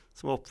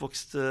 Som var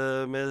oppvokst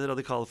med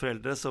radikale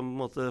foreldre som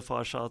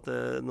far sa at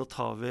nå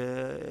skal vi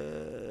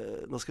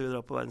dra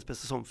på verdens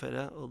beste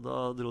sommerferie. Og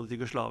da dro de til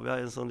Jugoslavia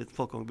i en sånn liten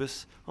folkevognbuss.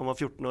 Han var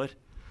 14 år.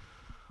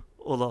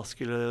 Og da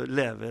skulle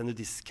leve i en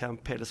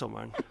nudistcamp hele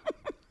sommeren.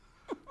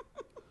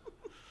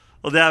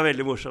 Og det er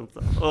veldig morsomt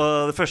da.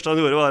 Og det første han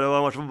gjorde var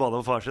han var så forbannet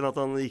på far sin at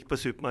han gikk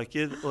på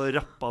supermarked og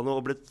rappa noe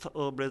og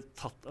ble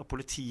tatt av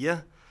politiet.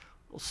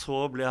 Og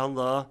så ble han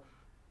da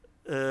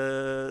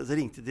så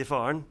ringte de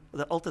faren.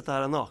 Og alt dette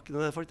her er naken.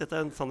 Dette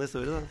er en sann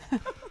historie da.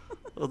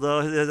 Og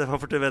da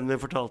vennen min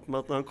fortalte meg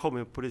at når han kom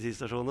inn på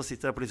politistasjonen og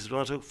sitter der på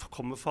politistasjonen, så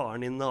kommer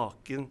faren inn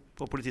naken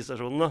på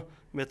politistasjonen da,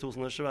 med 2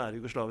 sånne svære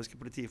jugoslaviske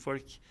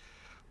politifolk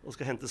og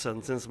skal hente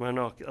sønnen sin som er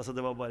naken. Altså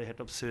det var bare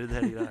helt absurd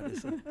hele greia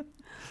liksom.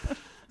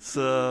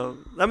 Så,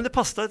 nei, men det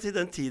passet til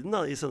den tiden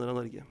da, i Sønner av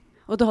Norge.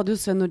 Og du hadde jo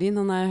sønnen din,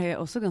 han er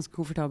også ganske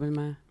komfortabel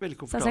med veldig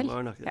komfortabel seg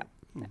selv. Naken. Ja,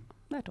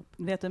 det er topp.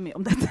 Vet du mye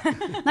om dette?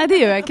 Nei, det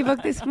gjør jeg ikke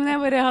faktisk, men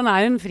han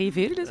er en fri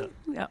fyr, liksom.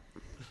 Ja.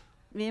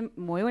 Vi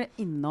må jo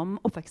innom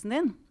oppveksten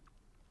din.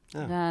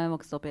 Ja. Jeg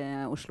vokste opp i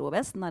Oslo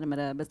Vest,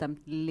 nærmere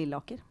bestemt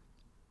Lilleaker.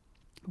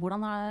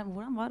 Hvordan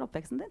var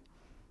oppveksten din?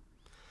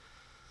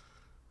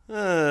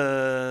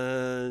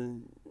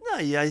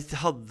 Nei, jeg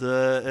hadde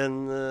en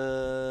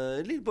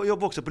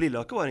vokse på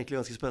Lilleaker var egentlig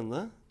ganske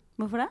spennende.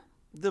 Hvorfor det?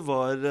 Det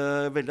var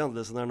veldig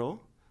annerledes enn det er nå.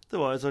 Det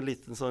var et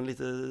lite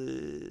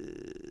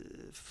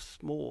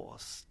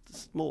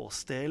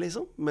småsted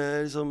liksom,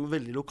 med liksom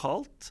veldig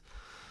lokalt.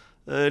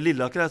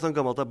 Lilleaker er et sånn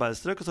gammelt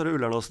arbeidsstrøk, og så er det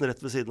Ullarnåsen rett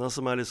ved siden av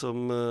som er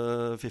liksom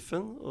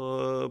fiffen.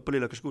 Og på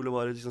Lilleaker skole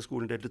var liksom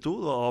skolen delt i 2.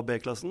 Det var A- og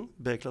B-klassen.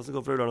 B-klassen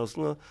kom fra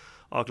Ullarnåsen, og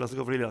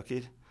A-klassen kom fra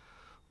Lilleaker.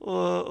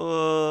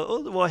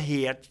 Og det var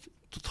helt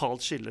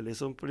totalt skille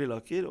liksom, på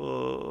Lilleaker,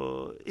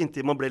 og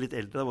inntil man ble litt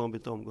eldre, hvor man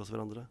begynte å omgås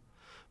hverandre.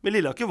 Men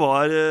Lilleaker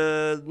var,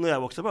 når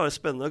jeg vokste opp, var det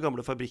spennende,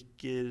 gamle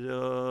fabrikker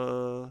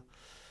og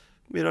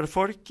mye rare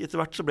folk. Etter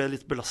hvert så ble det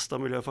litt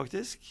belastet miljø,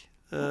 faktisk.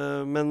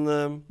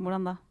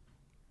 Hvordan da?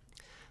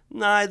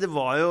 Nei, det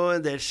var jo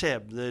en del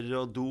skjebner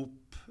og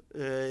dop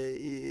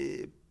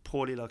på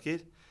Lilleaker.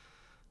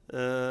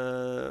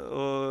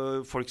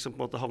 Og folk som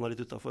på en måte havnet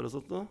litt utenfor og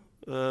sånt nå.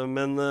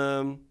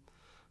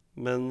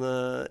 Men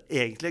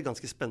egentlig et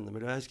ganske spennende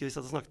miljø. Jeg husker vi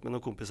satt og snakket med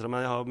noen kompiser av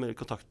meg. Jeg har mye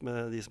kontakt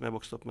med de som jeg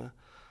vokste opp med.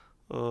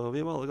 Og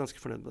vi var alle ganske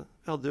fornøyd med det.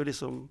 Vi hadde jo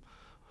liksom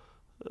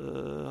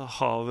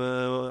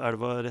havet og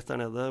elva rett der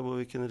nede, hvor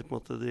vi kunne på en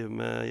måte drive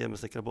med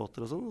hjemmesnekra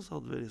båter og sånn. Og så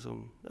hadde vi liksom,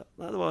 ja,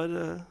 nei, det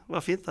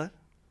var fint der.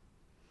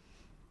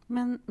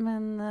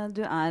 Men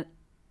du er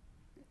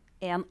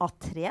en av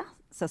 3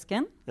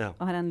 søsken, ja.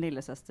 Og har en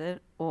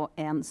lillesøster og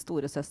en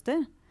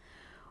storesøster.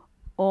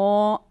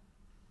 Og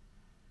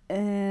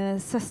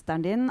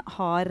søsteren din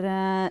har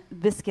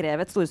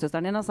beskrevet,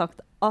 storesøsteren din har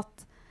sagt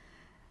at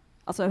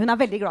Altså, hun er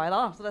veldig glad i deg,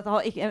 da, så dette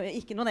har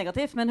ikke noe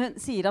negativt. Men hun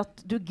sier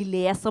at du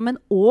gled som en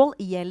ål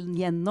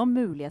gjennom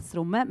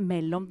mulighetsrommet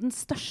mellom den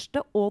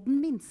største og den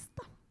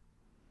minste.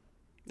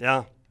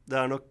 Ja, det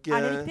er nok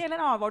Er det riktig,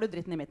 eller var du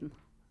dritten i midten?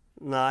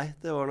 Nei,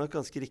 det var nok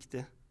ganske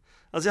riktig.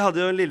 Altså, jeg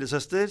hadde jo en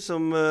lillesøster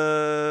som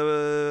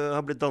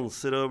har blitt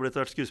danser og blitt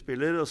vært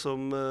skuespiller, og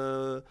som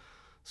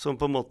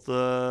på en måte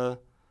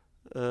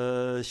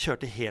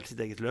kjørte helt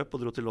sitt eget løp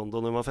og dro til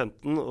London da hun var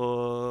 15,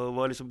 og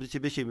var liksom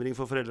til bekymring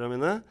for foreldrene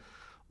mine.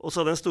 Og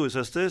så hadde jeg en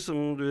storesøster, som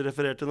du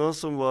refererte nå,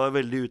 som var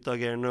veldig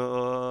utagerende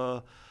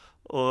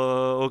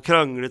og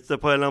kranglete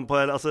på en eller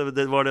annen altså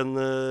det var den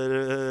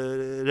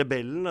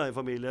rebellen da, i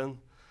familien.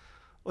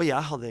 Og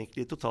jeg hadde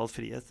egentlig total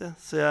frihet, ja.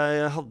 Så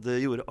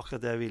jeg gjorde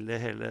akkurat det jeg ville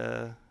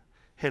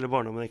hele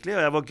barndommen egentlig.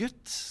 Og jeg var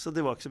gutt, så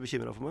de var ikke så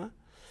bekymret for meg.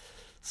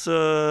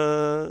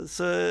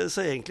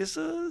 Så egentlig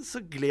så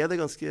gled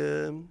det ganske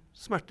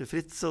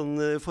smertefritt sånn,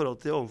 i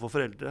forhold til overfor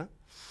foreldre.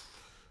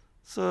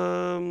 Så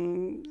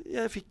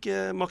jeg fikk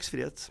maks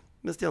frihet,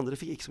 mens de andre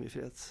fikk ikke så mye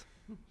frihet.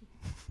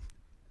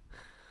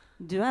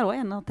 Du er også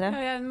en av 3.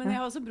 Ja, men jeg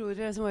har også bror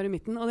som var i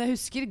midten, og jeg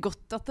husker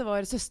godt at det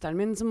var søsteren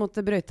min som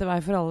måtte brøyte vei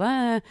for alle,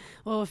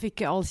 og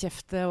fikk all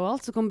kjeft og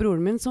alt. Så kom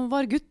broren min som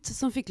var gutt,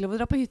 som fikk lov å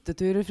dra på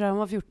hytteturer fra han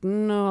var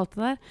 14 og alt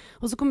det der.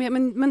 Og så kom jeg,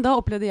 men da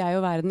opplevde jeg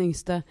å være den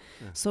yngste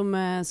som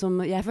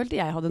jeg følte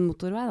jeg hadde en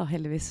motorvei da,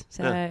 heldigvis.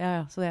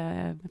 Så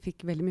jeg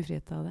fikk veldig mye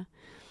frihet av det.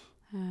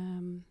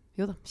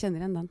 Jo da,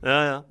 kjenner igjen den.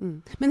 Ja.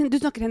 Men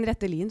du snakker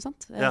Henriette Lien,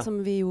 sant?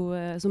 Som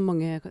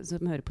mange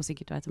som hører på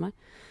sikkert vet om meg.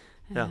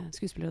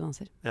 Skuespiller og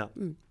danser. Ja.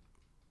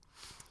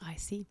 I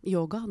see.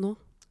 Yoga nå?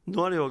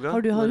 Nå er det yoga.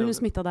 Har hun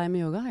smittet deg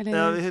med yoga? Eller?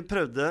 Ja, vi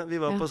prøvde. Vi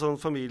var på sånn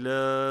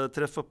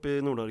familietreff oppe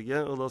i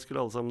Nord-Norge, og da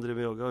skulle alle sammen drive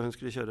med yoga, og hun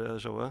skulle kjøre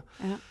showet.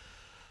 Ja.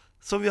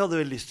 Som vi hadde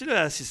veldig lyst til,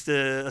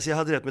 og jeg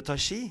har drevet med tai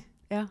chi,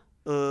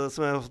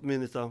 som jeg har fått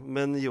mye nytt av.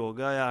 Men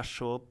yoga, jeg er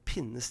så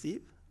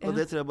pinnestiv. Og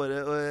det tror jeg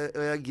bare,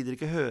 og jeg gidder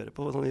ikke høre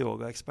på sånne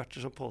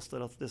yogaeksperter som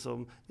påstår at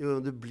liksom,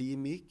 jo, du blir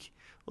myk,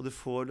 og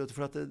for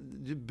at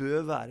du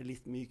bør være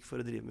litt myk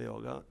for å drive med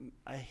yoga,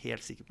 er jeg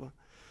helt sikker på.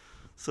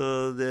 Så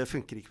det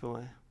funker ikke på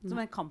meg.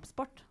 Som en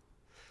kampsport?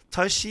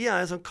 Tai chi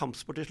er en sånn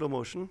kampsport i slow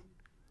motion.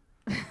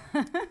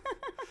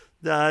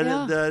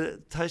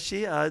 Tai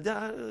chi det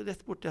er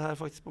rett borti her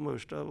faktisk på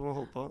Maurstad, hvor man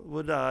holder på.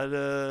 Hvor det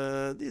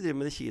de driver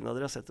med det i Kina,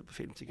 dere har sett det på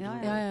film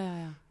sikkert.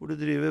 Ja. Hvor du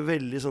driver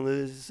veldig sånne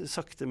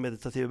sakte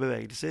meditative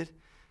bevegelser,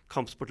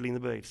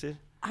 kampsportlignende bevegelser.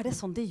 Er det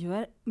sånn de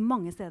gjør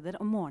mange steder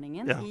om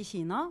morgenen i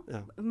Kina?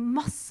 Ja.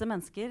 Masse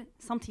mennesker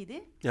samtidig?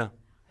 Ja.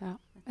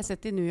 Jeg har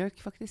sett det i New York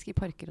faktisk, i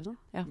parker og sånn.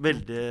 Ja.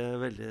 Veldig,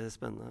 veldig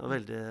spennende, og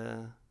veldig,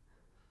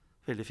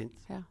 veldig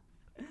fint.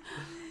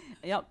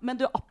 Ja, men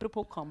du,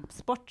 apropos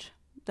kampsport,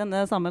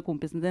 denne samme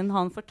kompisen din,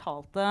 han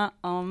fortalte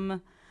om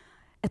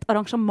et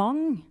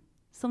arrangement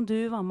som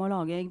du var med å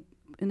lage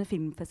under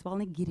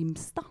filmfestivalen i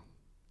Grimstad.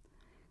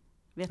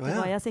 Vet du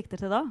hva jeg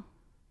sikter til da?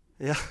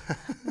 Ja.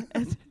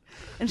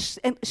 En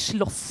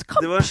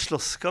slåsskamp. Det var en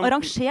slåsskamp.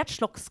 Arrangert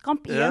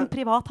slåsskamp i en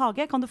privat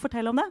hage. Kan du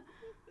fortelle om det?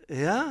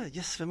 Ja,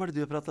 hvem er det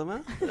du har pratet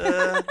med?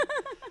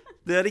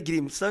 Det i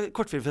Grimstad,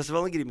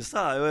 kortfilmfestivalen i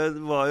Grimstad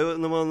var jo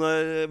når man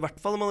i hvert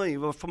fall når man var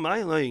yngre, for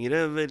meg, når jeg var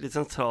yngre, en veldig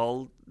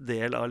sentral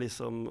del av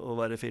liksom, å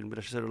være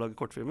filmregissør og lage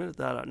kortfilmer.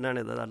 Der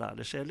nede, det er der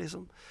det skjer,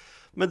 liksom.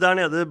 Men der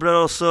nede ble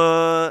det også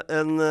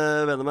en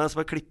venn av meg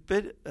som er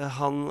klipper.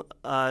 Han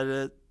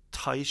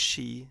tai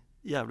chi,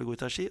 jævlig god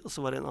i tai chi, og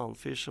så var det en annen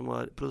fyr som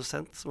var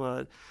produsent, som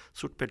var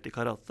sort belte i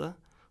karate.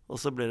 Og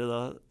så ble det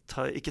da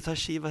ikke tai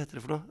chi, hva heter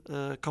det for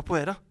noe?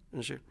 Capoeira,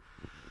 unnskyld.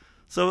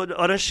 Så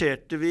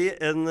arrangerte vi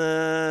en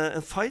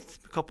fight,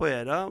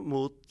 capoeira,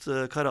 mot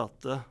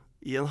karate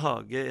i en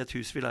hage i et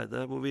hus vi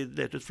leide, hvor vi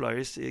delte ut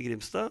flyers i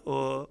Grimstad,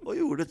 og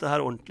gjorde dette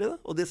her ordentlig.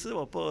 Da. Og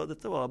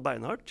dette var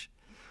beinhardt.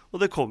 Og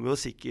det kom jo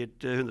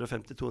sikkert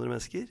 150-200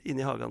 mennesker inn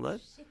i hagen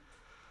der.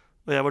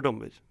 Og jeg var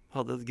dommer.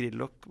 Hadde et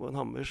grillokk og en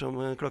hammer som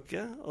en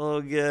klokke.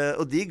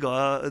 Og de ga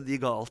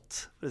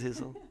alt, for å si det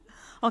sånn.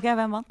 Ok,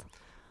 hvem vant?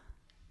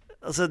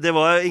 Altså, det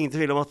var ingen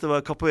tvil om at det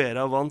var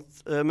capoeira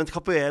vant. Men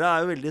capoeira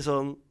er jo veldig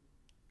sånn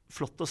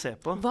flott å se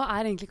på. Hva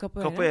er egentlig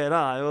capoeira? Capoeira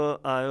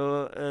er jo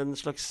en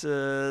slags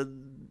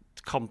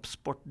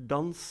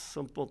kampsportdans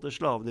som på en måte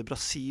slavene i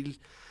Brasil,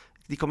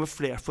 de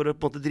kamuflerte for å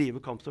på en måte drive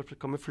kampsport,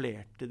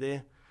 kamuflerte de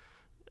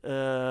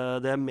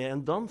det med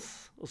en dans,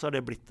 og så er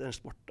det blitt en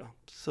sport da.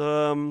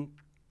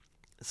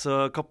 Så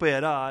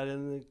capoeira er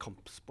en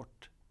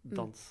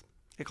kampsportdans.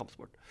 En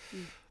kampsport.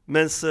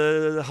 Mens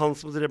han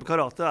som drev med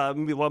karate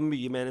var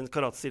mye mer en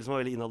karatestil som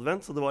var veldig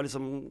innadvendt, så det var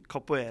liksom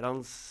capoeiraen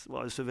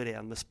var jo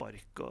suveren med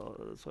spark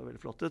og så veldig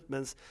flott ut,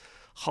 mens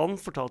han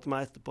fortalte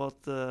meg etterpå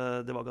at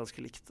det var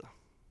ganske likt da.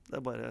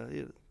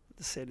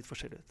 Det ser litt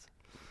forskjellig ut.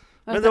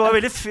 Men det var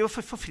veldig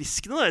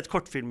forfriskende da, et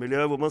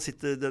kortfilmmiljø hvor man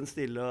sitter den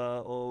stille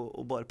og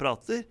bare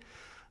prater,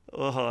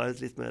 og har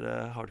et litt mer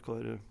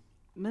hardcore.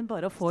 Men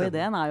bare å få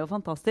ideen er jo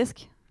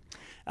fantastisk.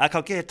 Jeg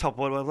kan ikke helt ta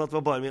på at det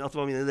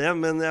var min idé,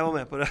 men jeg var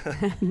med på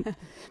det.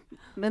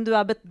 Men du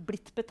er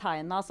blitt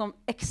betegnet som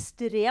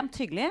ekstremt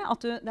hyggelig,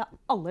 at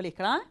alle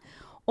liker deg.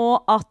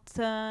 Og at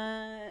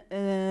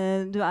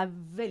du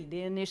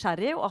veldig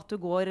nysgjerrig, og at du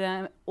går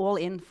all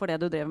in for det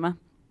du driver med.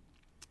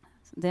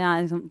 Det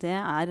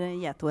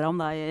gjetordet om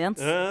deg, Jens.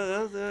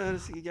 Ja, det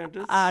høres ikke gærent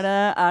ut.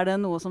 Er det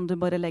noe som du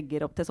bare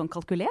legger opp til sånn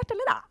kalkulert,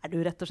 eller er du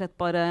rett og slett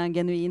bare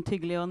genuint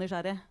hyggelig og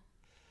nysgjerrig?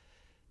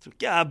 Jeg tror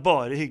ikke jeg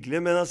bare hyggelig,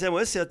 men altså, jeg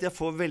må jo si at jeg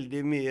får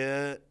veldig mye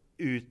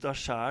ut av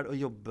selv å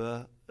jobbe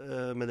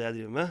med det jeg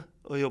driver med.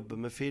 Å jobbe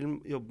med film,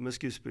 jobbe med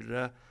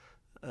skuespillere.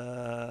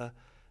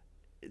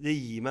 Det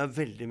gir meg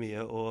veldig mye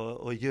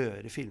å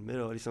gjøre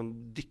filmer og liksom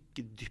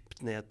dykke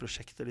dypt ned i et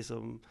prosjekt og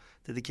liksom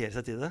dedikere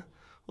seg til det.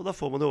 Og da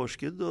får man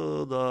overskudd,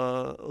 og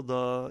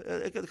da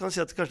jeg kan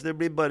si at kanskje det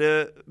blir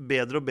bare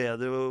bedre og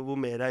bedre hvor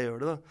mer jeg gjør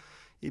det da.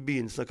 I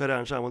begynnelsen av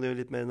karrieren så er man jo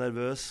litt mer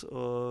nervøs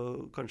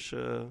og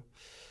kanskje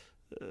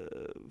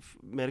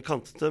mer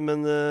kantete,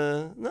 men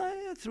nei,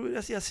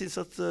 jeg synes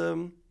at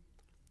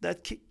det er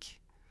et kick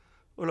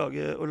å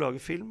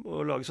lage film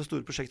og lage så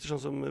store prosjekter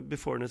sånn som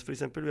Beforeness for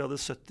eksempel. Vi hadde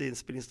 70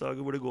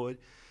 innspillingsdager hvor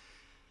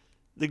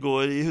det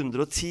går i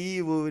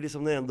 110, hvor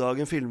liksom den ene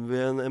dagen filmer vi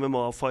en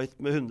MMA-fight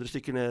med 100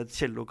 stykker ned i et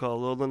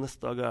kjellerlokale, og den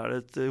neste dag er det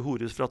et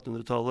horhus fra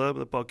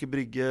 1800-tallet, bak i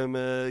brygge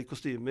med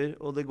kostymer,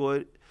 og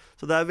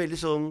så det er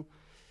veldig sånn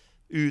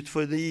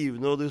utfordrende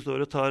givende, og du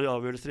står og tar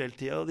avgjørelser hele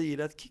tiden, og det gir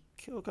deg et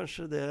kick, og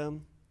kanskje det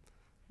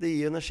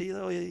gir energi,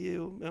 da,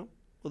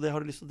 og det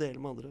har du lyst til å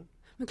dele med andre.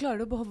 Men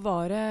klarer du å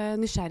bevare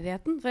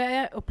nysgjerrigheten? For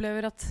jeg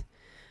opplever at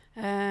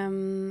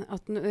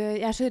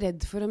jeg er så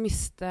redd for å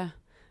miste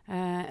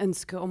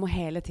ønsket om å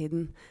hele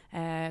tiden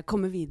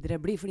komme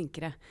videre, bli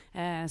flinkere,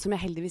 som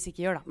jeg heldigvis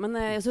ikke gjør da. Men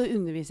så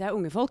underviser jeg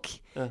unge folk,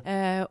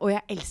 og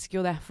jeg elsker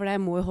jo det, for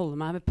jeg må jo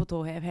holde meg på tå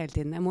hele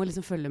tiden. Jeg må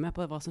liksom følge med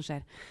på hva som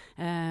skjer.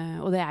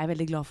 Og det er jeg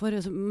veldig glad for.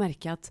 Og så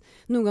merker jeg at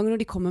noen ganger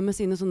når de kommer med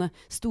sine sånne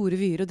store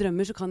vyer og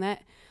drømmer, så kan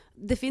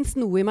det finnes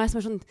noe i meg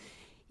som er sånn,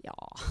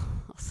 ja,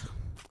 altså...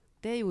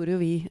 Det gjorde jo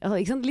vi.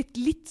 Ikke sant?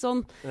 Litt sånn.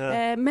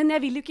 Men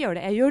jeg vil jo ikke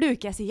gjøre det. Jeg gjør det jo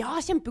ikke. Jeg sier,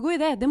 ja, kjempegod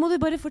idé. Det må du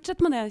bare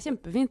fortsette med det.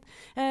 Kjempefint.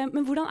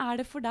 Men hvordan er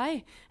det for deg?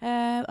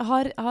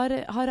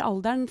 Har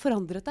alderen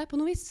forandret deg på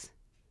noe vis?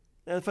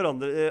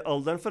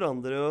 Alderen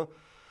forandrer jo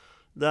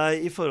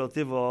deg i forhold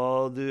til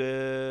hva du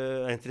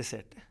er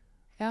interessert i.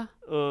 Ja.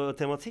 Og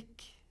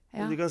tematikk.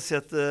 Ja. Du kan si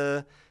at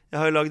jeg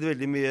har laget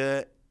veldig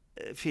mye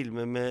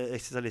filmer med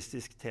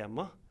eksistensialistisk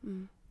tema.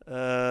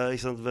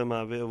 Ikke sant? Hvem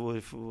er vi, og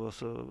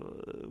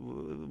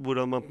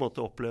hvordan man på en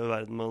måte opplever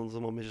verden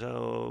som omgir seg,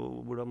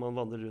 og hvordan man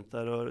vandrer rundt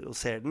der og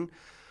ser den.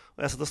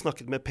 Og jeg satt og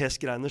snakket med Per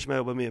Skreiner, som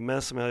jeg jobbet mye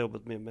med, som jeg har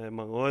jobbet mye med i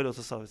mange år, og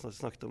så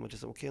snakket om at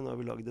liksom, ok, nå har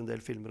vi laget en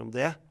del filmer om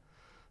det.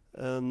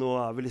 Nå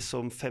er vi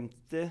liksom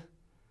 50.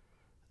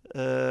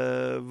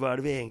 Hva er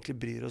det vi egentlig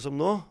bryr oss om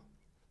nå?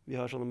 Vi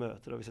har sånne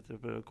møter, og vi setter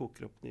opp og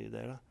koker opp nye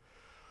ideer da.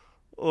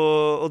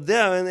 Og det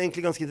er jo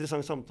egentlig ganske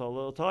interessant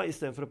samtale å ta, i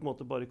stedet for å på en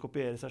måte bare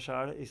kopiere seg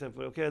selv. I stedet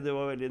for, ok, du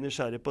var veldig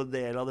nysgjerrig på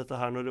del av dette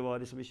her når du var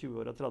liksom i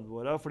 20-åra,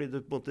 30-åra, fordi du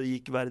på en måte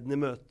gikk verden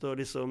i møte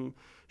og liksom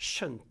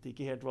skjønte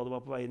ikke helt hva du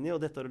var på vei inn i,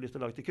 og dette har du lyst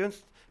til å lage til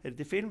kunst, eller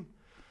til film.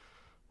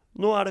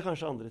 Nå er det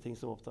kanskje andre ting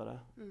som opptar deg.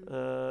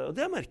 Og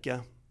det merker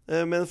jeg.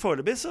 Men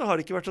foreløpig så har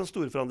det ikke vært sånn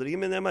store forandringer,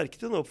 men jeg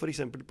merket jo nå for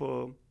eksempel på,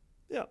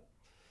 ja,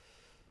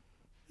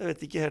 jeg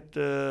vet ikke helt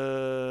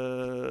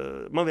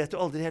man vet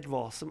jo aldri helt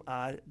hva som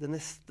er det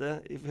neste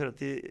i forhold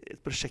til et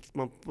prosjekt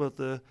man på en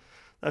måte,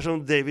 det er som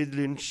David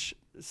Lynch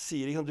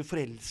sier, ikke sant? Du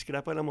forelsker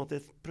deg på en eller annen måte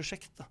i et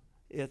prosjekt da,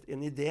 i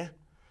en idé,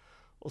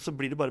 og så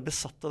blir du bare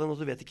besatt av den,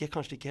 og du vet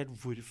kanskje ikke helt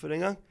hvorfor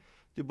engang.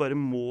 Du bare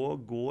må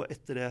gå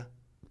etter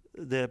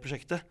det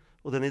prosjektet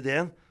og den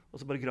ideen,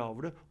 og så bare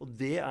graver du, og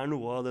det er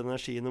noe av den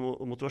energien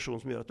og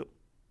motivasjonen som gjør at du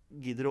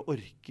gidder og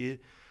orker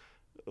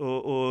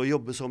å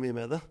jobbe så mye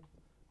med det.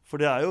 For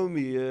det er jo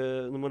mye,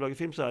 når man lager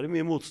film, så er det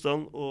mye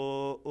motstand,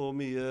 og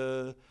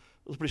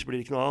så plutselig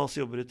blir det ikke noe av, og så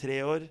jobber du 3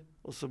 år,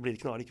 og så blir det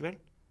ikke noe av likevel.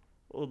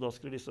 Og da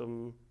skal du liksom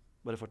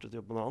bare fortsette å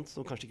jobbe med noe annet,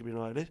 som kanskje ikke blir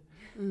noe av heller.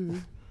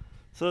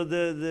 Så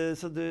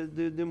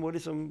du må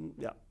liksom,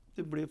 ja,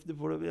 du blir på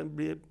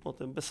en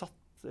måte en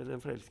besatt, eller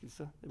en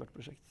forelskelse i hvert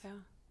prosjekt. Ja.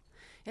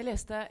 Jeg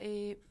leste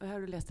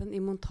har du lest den i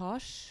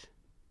montasje?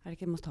 Er det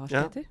ikke montasje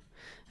det heter?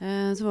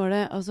 Så var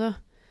det altså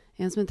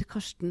en som heter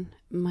Karsten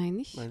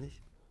Meinich.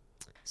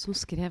 Som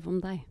skrev om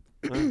deg.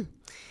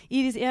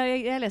 Iris,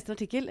 jeg leste en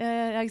artikkel,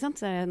 ikke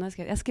sant? Jeg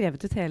har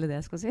skrevet ut hele det,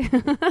 skal jeg si.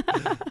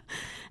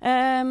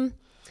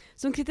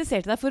 Som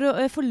kritiserte deg for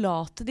å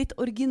forlate ditt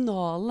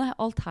originale,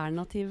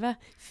 alternative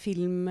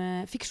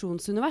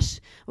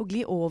fiksjonsunivers og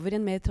gli over i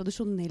en mer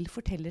tradisjonell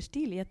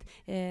fortellerstil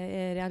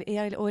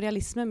og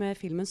realisme med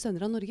filmen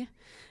Sønner av Norge.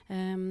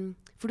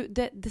 For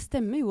det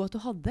stemmer jo at du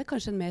hadde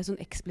kanskje en mer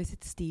sånn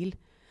eksplisitt stil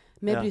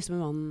med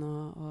Brysomme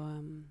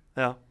mannen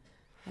ja.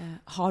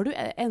 Er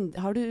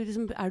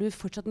du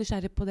fortsatt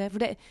nysgjerrig på det? For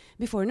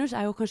Beforeigners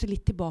er jo kanskje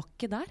litt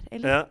tilbake der,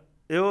 eller? Ja,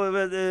 jo,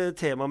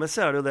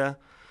 temamessig er det jo det.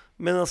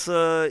 Men altså,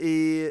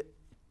 i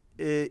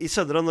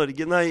Sønner av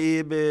Norge,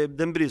 i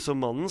Den brysomme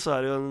mannen, så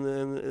er det jo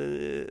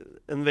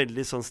en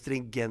veldig sånn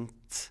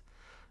stringent,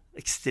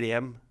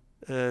 ekstrem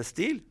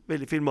stil.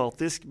 Veldig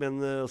filmatisk,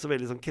 men også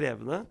veldig sånn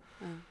krevende.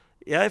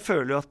 Jeg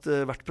føler jo at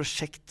hvert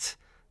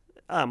prosjekt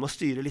er med å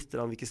styre litt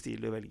hvilken stil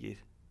du velger.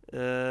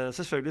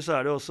 Selvfølgelig så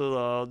er det også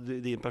da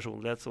din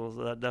personlighet,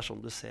 det er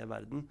sånn du ser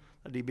verden.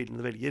 Det er de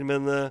bildene du velger.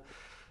 Men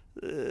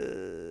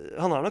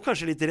han har nok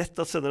kanskje litt rett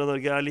at Sønner av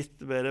Norge er litt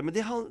mer, men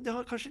de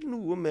har kanskje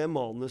noe med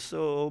manuset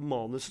og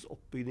manusets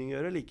oppbygning å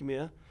gjøre like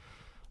mye.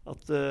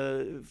 At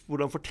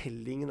hvordan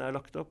fortellingen er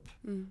lagt opp.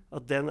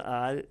 At den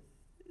er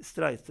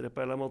streitere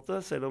på en eller annen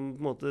måte, selv om på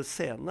en måte,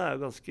 scenene er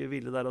jo ganske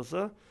ville der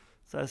også,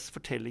 så er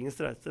fortellingen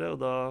streitere, og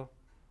da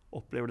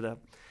opplever du det.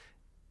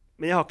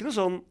 Men jeg har ikke noe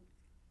sånn,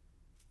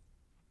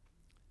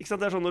 ikke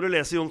sant, det er sånn når du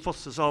leser Jon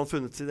Fosse, så har han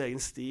funnet sin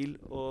egen stil,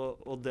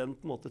 og den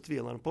på en måte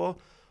tviler han på,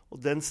 og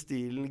den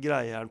stilen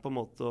greier han på en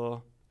måte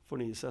å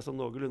fornye seg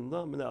som noenlunde,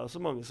 men det er jo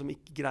så mange som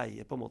ikke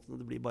greier på en måte,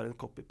 det blir bare en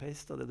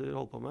copy-paste av det du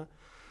holder på med.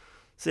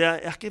 Så jeg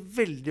er ikke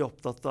veldig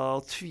opptatt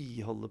av å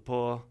tviholde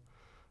på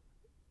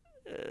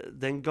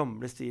den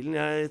gamle stilen.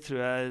 Jeg tror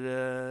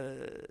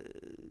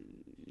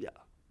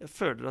jeg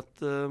føler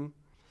at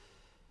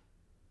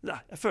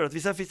jeg føler at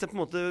hvis jeg på en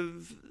måte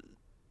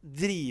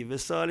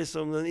drives av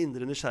liksom den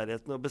indre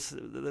nysgjerrigheten og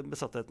den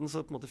besattheten,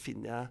 så på en måte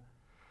finner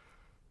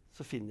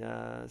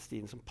jeg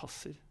stilen som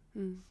passer.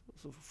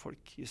 Så får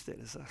folk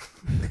justere seg.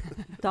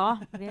 Da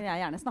vil jeg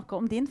gjerne snakke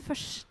om din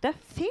første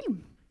film.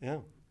 Ja.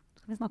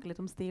 Skal vi snakke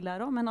litt om stil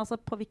der også, men altså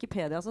på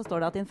Wikipedia så står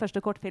det at din første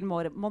kortfilm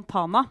var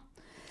Montana.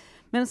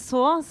 Men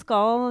så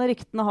skal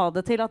ryktene ha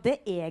det til at det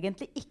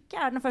egentlig ikke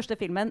er den første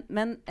filmen,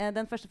 men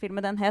den første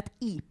filmen den het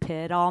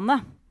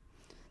IP-ranet,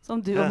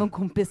 som du og noen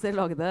kompiser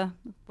lagde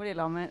på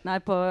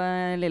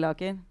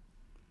Lilleaker.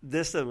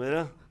 Det stemmer,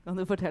 ja. Kan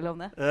du fortelle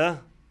om det? Ja.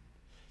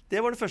 Det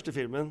var den første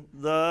filmen.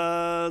 Da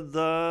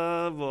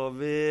var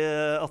vi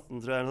 18,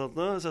 tror jeg,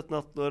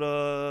 17-18 år,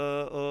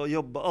 og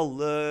jobbet,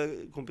 alle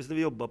kompisene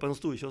vi jobbet på en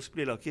storkiosk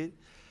på Lilleaker.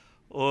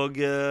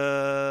 Og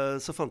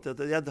så fant jeg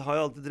at jeg har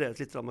jo alltid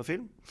drevet litt med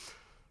film.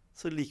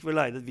 Så likevel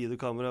leide et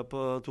videokamera på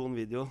Ton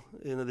Video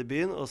nede i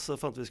byen, og så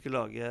fant vi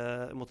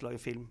måtte lage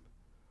en film.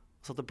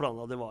 Så at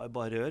planen det var jo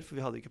bare rør, for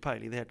vi hadde ikke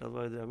peiling i det hele tatt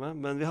hva vi drev med.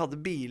 Men vi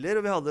hadde biler,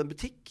 og vi hadde en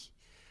butikk,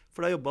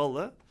 for da jobbet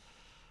alle.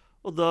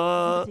 Og da,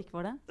 hvilken butikk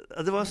var det?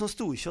 Det var en sånn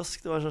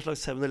storkiosk, det var en sånn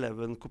slags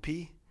 7-Eleven-kopi,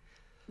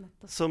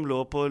 som lå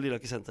på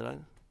Lilleaker senter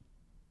der.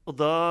 Og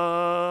da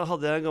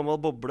hadde jeg en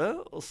gammel boble,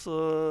 og så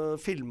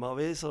filmet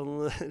vi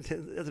sånn,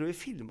 jeg tror vi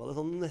filmet det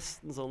sånn,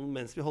 nesten sånn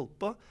mens vi holdt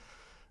på.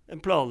 En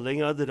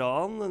planlegging av et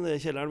ran nede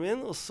i kjelleren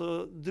min, og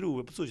så dro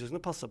vi på storkiosken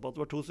og passet på at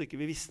det var 2 stykker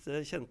vi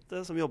visste,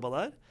 kjente, som jobbet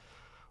der.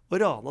 Og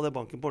rana det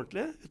banken på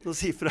ordentlig, uten å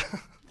si fra.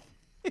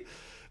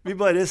 Vi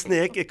bare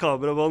snek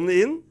kameramannen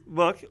inn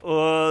bak,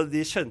 og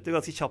de skjønte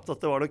ganske kjapt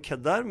at det var noe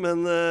kødd der,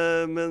 men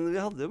vi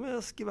hadde jo med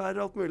oss gevær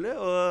og alt mulig,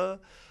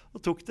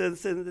 og tok det en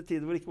tid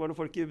hvor det ikke var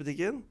noen folk i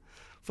butikken,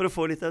 for å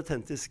få litt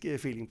autentisk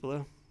feeling på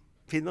det.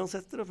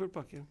 Finlandsetter og full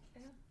pakke.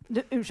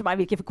 Unnskyld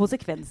meg, hvilke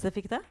konsekvenser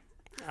fikk det?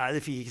 Nei,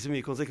 det fikk ikke så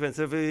mye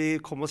konsekvenser, for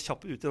vi kom oss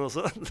kjapt ut igjen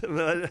også.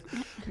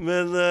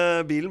 Men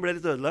bilen ble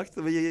litt ødelagt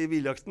i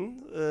biljakten.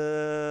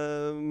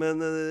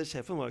 Men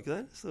sjefen var ikke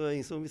der, så det var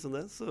ingen som visste om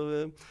det. Så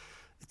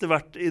etter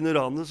hvert i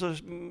Nuranet så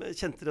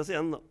kjente de oss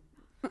igjen, da.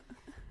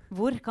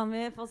 Hvor kan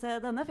vi få se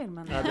denne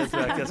filmen? Nei, det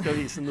tror jeg ikke jeg skal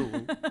vise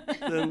noen.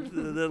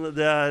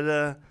 Det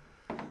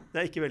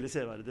er ikke veldig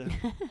severdig.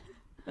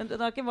 Men det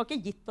var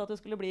ikke gitt at du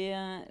skulle bli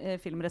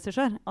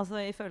filmregissør. Altså,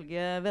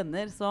 ifølge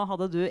venner så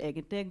hadde du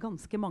egentlig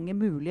ganske mange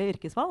mulige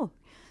yrkesvalg.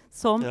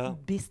 Som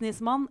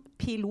businessmann,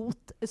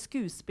 pilot,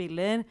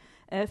 skuespiller,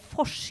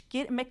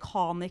 forsker,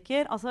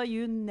 mekaniker. Altså,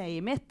 you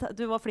name it.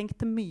 Du var flink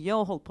til mye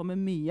og holdt på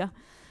med mye.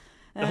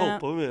 Jeg holdt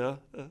på med mye,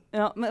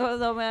 ja. Men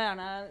da må jeg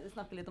gjerne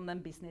snakke litt om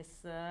den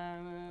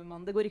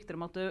businessmannen. Det går rykter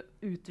om at du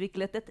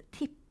utviklet et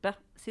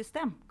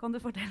tippesystem. Kan du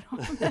fortelle om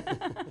det?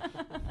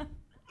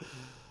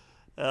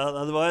 Ja,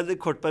 det var en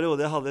kort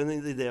periode jeg hadde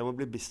en idé om å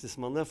bli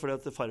businessmann, fordi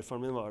at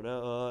farfaren min var det,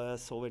 og jeg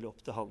så veldig opp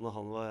til han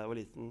når jeg var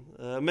liten.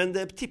 Men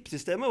det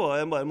tippsystemet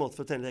var bare en måte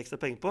for å tjene ekstra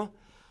penger på.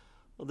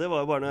 Og det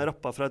var jo bare når jeg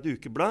rappet fra et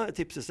ukeblad, et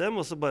tippsystem,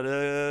 og så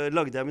bare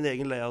lagde jeg min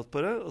egen layout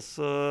på det, og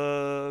så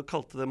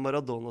kalte det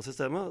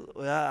Maradona-systemet.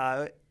 Og jeg er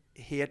jo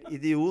helt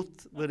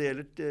idiot når det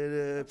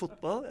gjelder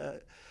fotball.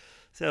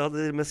 Så jeg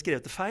hadde med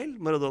skrevet det feil,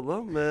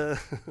 Maradona.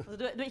 Altså,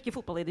 du er ikke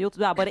fotballidiot,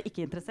 du er bare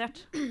ikke interessert?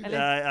 Eller?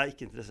 Jeg er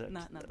ikke interessert.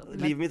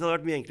 Livet mitt hadde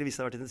vært mye enklere hvis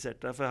jeg hadde vært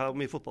interessert der, for jeg har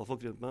mye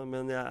fotballfolk rundt meg,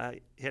 men jeg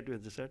er helt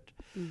uinteressert.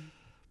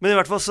 Men i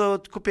hvert fall så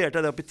kopierte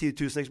jeg det opp i 10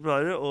 000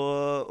 eksemplarer,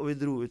 og vi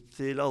dro ut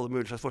til alle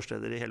mulige slags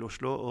forsteder i hele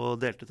Oslo og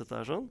delte ut dette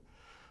her sånn.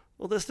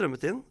 Og det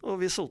strømmet inn,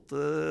 og vi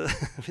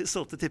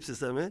solgte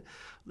tippsystemer.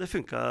 Det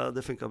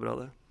funket bra,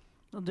 det.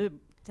 Og du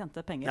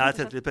tjente penger? Ja,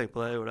 jeg tjente litt penger på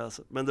det, jeg gjorde det.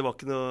 Altså. Men det var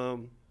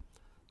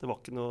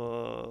ikke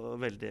noe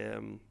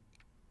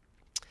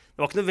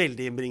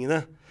veldig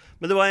innbringende.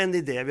 Men det var en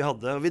idé vi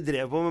hadde, og vi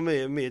drev på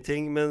med mye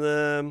ting, men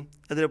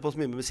jeg drev på så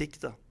mye med musikk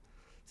da.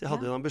 Så jeg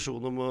hadde en ambisjon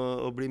om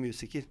å bli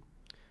musiker.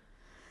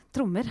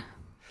 Trommer?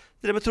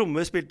 Drev med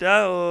trommer spilte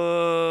jeg,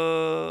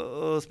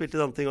 og spilte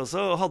andre ting også,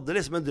 og hadde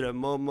liksom en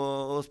drøm om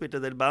å spille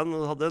en del band,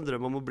 og hadde en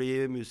drøm om å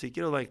bli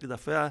musiker, og det var egentlig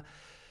derfor jeg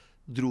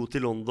dro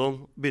til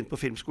London, begynte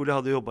på filmskole. Jeg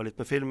hadde jobbet litt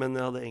med film, men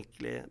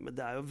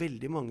det jo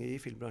veldig mange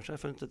i filmbransjen jeg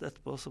har funnet ut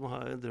etterpå som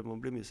har en drøm om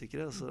å bli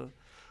musikere.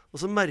 Og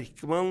så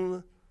merker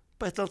man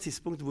på et eller annet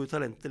tidspunkt hvor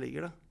talentet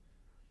ligger da.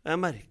 Jeg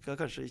merket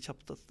kanskje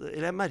kjapt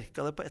eller jeg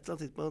merket det på et eller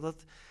annet tidspunkt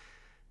at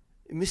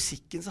i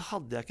musikken så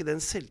hadde jeg ikke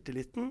den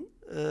selvtilliten.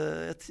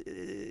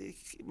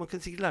 Man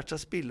kunne sikkert lært seg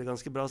å spille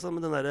ganske bra,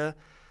 men den der,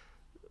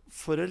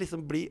 for å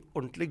liksom bli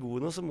ordentlig god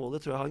nå, så må det,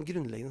 tror jeg, ha en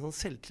grunnleggende sånn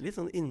selvtillit,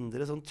 sånn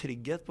indre sånn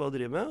trygghet på å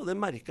drive med. Og det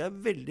merket jeg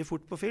veldig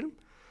fort på film.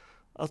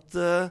 At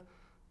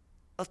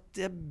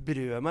jeg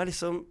brød meg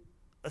liksom,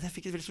 at jeg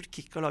fikk et veldig stort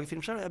kick av å lage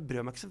film selv. Jeg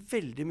brød meg ikke så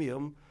veldig mye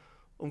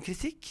om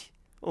kritikk,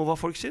 om hva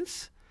folk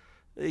syns.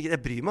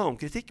 Jeg bryr meg om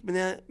kritikk, men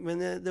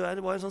det var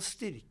en sånn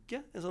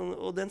styrke,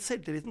 og den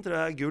selvtilliten tror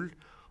jeg gull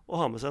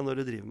å ha med seg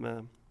når du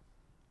driver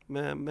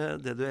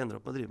med det du ender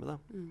opp med å drive med. Da.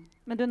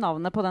 Men du,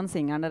 navnet på den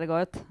singelen dere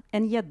ga ut,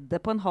 En gjedde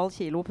på 0,5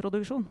 kilo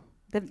produksjon,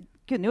 det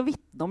kunne jo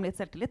vitne om litt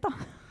selvtillit da.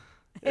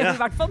 I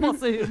hvert fall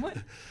masse humor.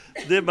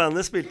 Det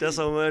bandet spilte jeg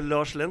sammen med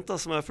Lars Lent, da,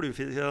 som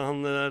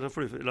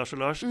Lars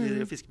og Lars,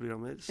 i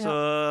fiskeprogrammer. Så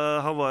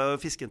han var jo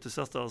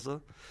fiskeentusiast da også.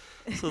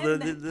 Så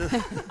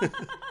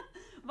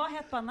Hva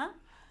het bandet?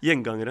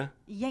 Gjengangere.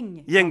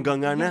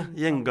 Gjengangerne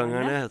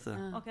heter det.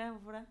 Ok,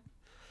 hvorfor det?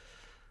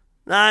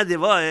 Nei, det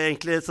var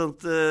egentlig et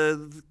sånt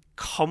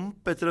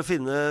kamp etter å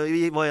finne.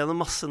 Vi var gjennom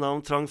masse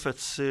navn. Trang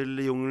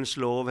fødsel, Jungelens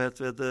lov,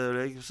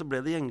 så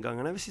ble det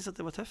Gjengangerne. Vi synes at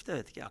det var tøft.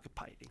 Jeg vet ikke, jeg har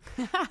ikke peiling.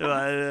 Det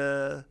var...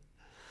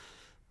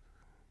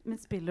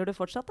 Men spiller du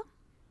fortsatt da?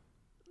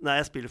 Nei,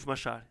 jeg spiller for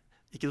meg selv.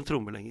 Ikke noen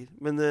trommer lenger,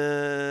 men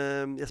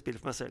jeg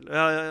spiller for meg selv. Jeg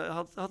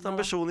har hatt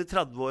ambisjon i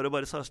 30 år å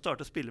bare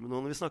starte å spille med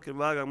noen. Vi snakker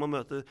hver gang man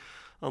møter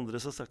andre,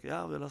 så snakker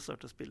jeg, la oss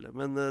starte å spille.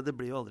 Men det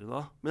blir jo aldri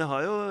noe. Men jeg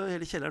har jo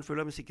hele kjelleren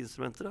full av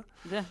musikkinstrumenter.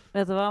 Da.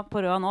 Vet du hva,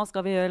 på Røa nå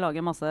skal vi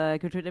lage masse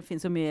kultur. Det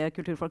finnes jo mye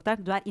kulturfolk der.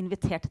 Du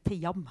invitert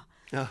til jam.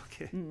 Ja,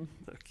 ok.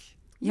 Takk.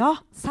 Ja,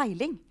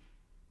 seiling.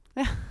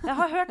 Jeg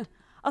har hørt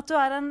at du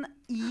en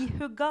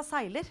ihugga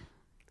seiler.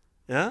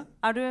 Ja?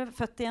 Du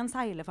født i en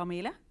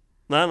seilefamilie?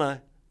 Nei.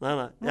 Jeg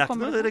er ikke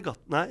noe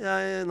regatt. Nei,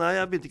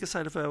 jeg begynte ikke å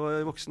seile før jeg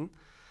var voksen.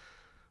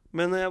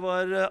 Men når jeg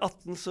var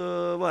 18, så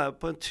var jeg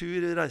på en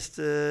tur,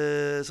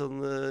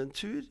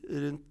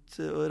 rundt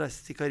og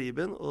reiste til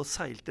Karibien og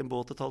seilte en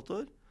båt et halvt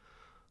år.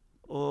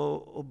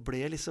 Og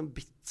ble liksom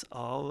bitt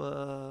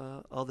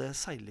av det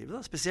seillivet.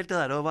 Da. Spesielt det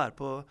der å være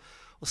på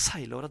å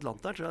seile over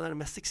Atlanteren, tror jeg det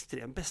det mest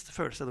ekstremt beste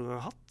følelse jeg noen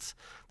gang har hatt.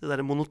 Det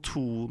der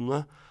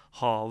monotone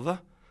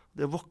havet.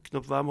 Det å våkne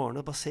opp hver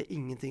morgen og bare se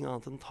ingenting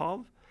annet enn et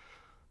hav.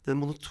 Den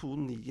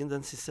monotonien,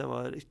 den synes jeg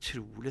var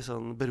utrolig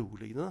sånn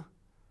beroligende. Da.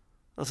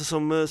 Altså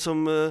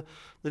når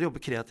du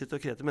jobber kreativt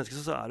og kreative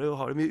mennesker, så har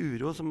du mye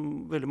uro, som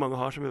veldig mange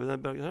har som jobber i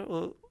den bransjen her.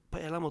 Og på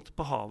en eller annen måte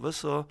på havet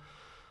så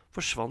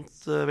forsvant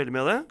veldig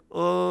mye av det.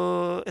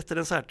 Og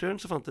etter den seilturen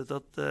så fant jeg ut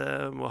at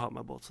jeg må ha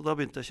meg båt. Så da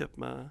begynte jeg å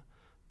kjøpe meg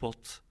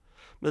båt.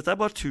 Men dette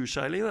bare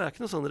turseiling, det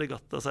ikke noe sånn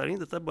regattaseiling.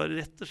 Dette bare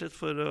rett og slett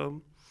for å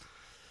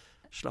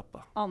slapp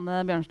av.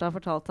 Anne Bjørnstad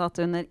fortalte at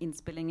under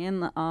innspillingen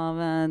av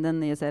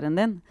den nye serien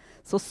din,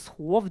 så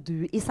sov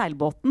du i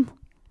seilbåten.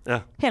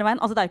 Ja. Hele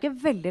veien. Altså, det jo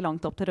ikke veldig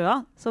langt opp til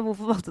Røa, så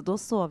hvorfor valgte du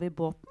å sove i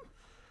båten?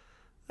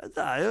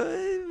 Det jo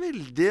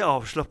veldig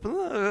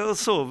avslappende å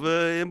sove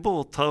i en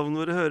båthavn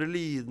hvor du hører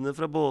lydene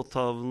fra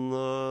båthavnen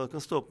og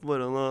kan stå opp om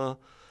morgenen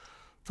og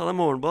ta deg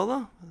morgenbad, da.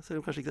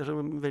 Selv om kanskje ikke det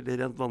så veldig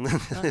rent vann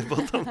i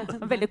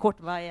båthavnen. Veldig kort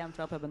vei hjem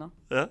fra puben nå.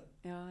 Ja.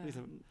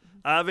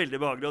 Det veldig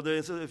behagelig, og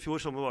i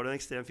fjor sommer var det en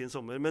ekstremt fin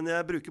sommer, men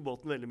jeg bruker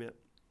båten veldig mye.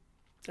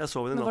 Jeg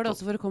sov i den natt. Men var det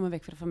også for å komme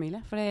vekk fra familie?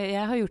 For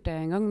jeg har gjort det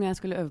en gang, når jeg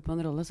skulle øve på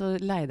en rolle, så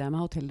leide jeg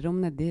meg hotellrom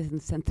nede i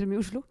sentrum i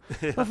Oslo.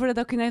 Ja. For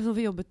da kunne jeg få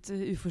jobbet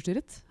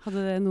uforstyrret.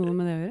 Hadde det noe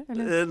med det å gjøre?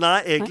 Eller?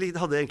 Nei,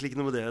 det hadde egentlig ikke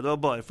noe med det. Det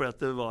var bare fordi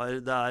at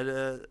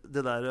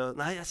det der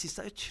Nei, jeg synes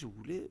det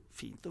utrolig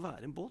fint å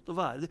være i en båt.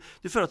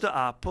 Du føler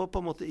at du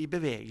på en måte i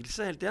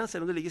bevegelse hele tiden,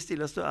 selv om du ligger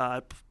stille, så du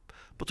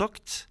på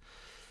tokt.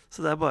 Så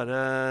det bare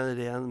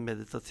ren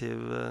meditativ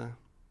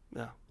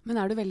Men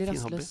du veldig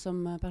rastløs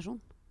som person?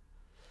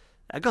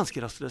 Jeg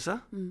ganske rastløs, ja.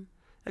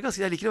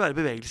 Jeg liker å være i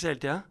bevegelse hele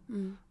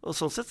tiden. Og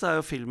sånn sett så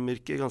jo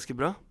filmyrket ganske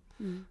bra.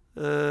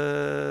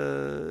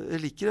 Jeg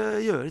liker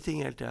å gjøre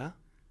ting hele tiden.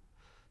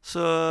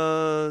 Så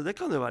det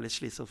kan jo være litt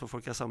slitsomt for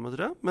folk jeg er sammen med,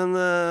 tror jeg.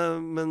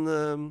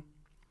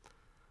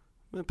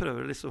 Men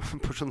prøver liksom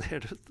å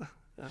porsjonere det ut, da.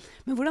 Ja.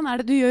 Men hvordan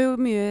det? Du gjør jo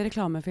mye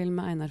reklamefilm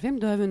med Einar Film.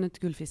 Du har vunnet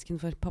Gullfisken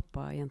for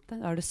Pappajente.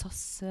 Da det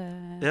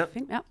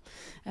SAS-film. Ja.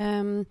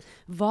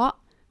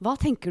 Hva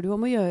tenker du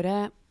om å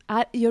gjøre?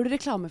 Gjør du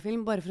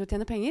reklamefilm bare for å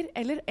tjene penger?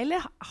 Eller det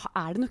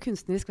noe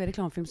kunstnerisk ved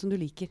reklamefilm som du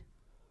liker?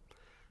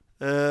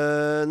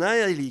 Nei,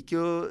 jeg liker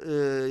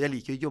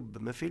å jobbe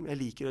med film. Jeg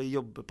liker å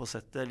jobbe på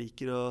settet. Jeg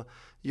liker å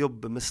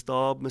jobbe med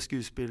stab, med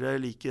skuespillere.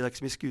 Det ikke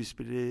så mye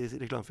skuespillere i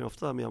reklamefilm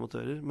ofte, det mye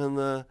amatører. Men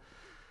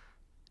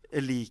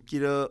jeg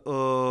liker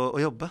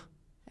å jobbe.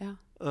 Ja.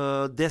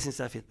 Det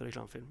synes jeg fint med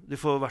reklamefilm.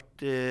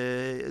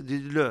 Du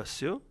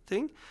løser jo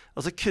ting.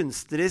 Altså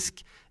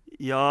kunstnerisk,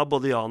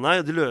 både ja og nei.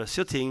 Du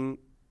løser jo ting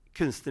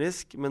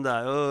kunstnerisk, men det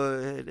jo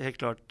helt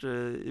klart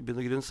i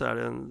bunn og grunn så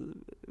det en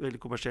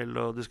veldig kommersiell,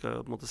 og du skal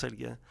jo på en måte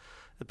selge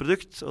et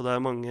produkt, og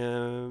det mange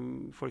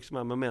folk som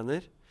med og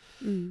mener.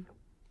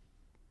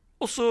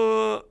 Og så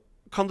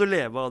kan du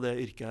leve av det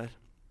yrket her.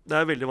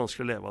 Det veldig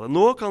vanskelig å leve av det.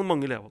 Nå kan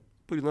mange leve av det.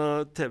 På grunn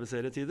av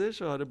TV-serietider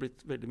så har det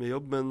blitt veldig mye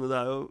jobb, men det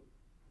jo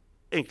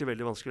egentlig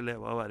veldig vanskelig å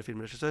leve av å være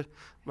filmregissør,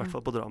 i hvert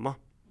fall på drama.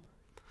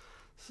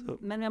 Så.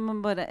 Men jeg må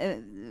bare,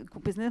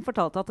 kompisen din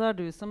fortalte at det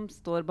du som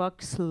står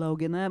bak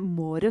sloganet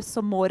 «Mårus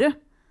og Måru».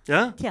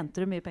 Ja.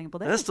 Tjente du mye penger på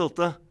det? Jeg stolt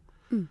av.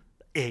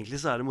 Egentlig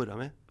så det mora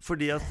mi.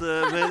 Fordi at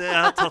men jeg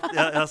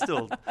har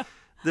stjålet.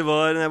 Det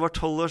når jeg var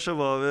 12 år, så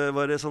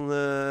var det sånn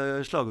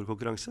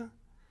slagordkonkurranse.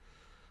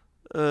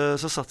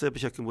 Så satt vi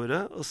på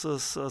kjøkkenbordet, og så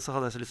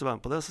hadde jeg så lyst til å være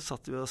med på det. Så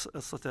satt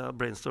jeg og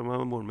brainstormet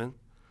med moren min.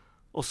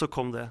 Og så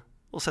kom det.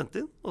 Og sendte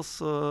inn. Og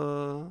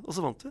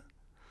så vant vi.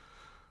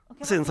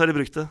 Okay, siden så har de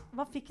brukt det.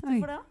 Hva fikk du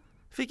for det?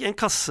 Fikk en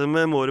kasse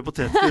med måre,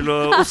 potetgull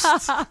og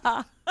ost.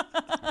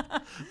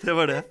 Det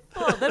var det.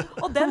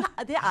 Og det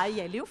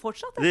gjelder jo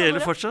fortsatt. Det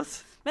gjelder fortsatt.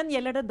 Men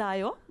gjelder det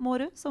deg også?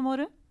 Måre som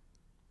måre?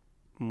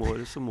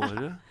 Måre som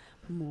måre.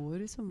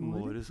 Måre som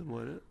måre. Måre som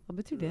måre. Hva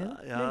betyr det?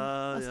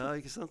 Ja,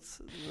 ikke sant?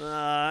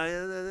 Nei,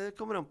 det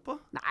kommer an på.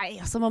 Nei,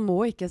 altså man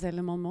må ikke selge,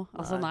 man må.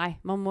 Altså nei,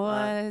 man må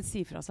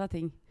si fra seg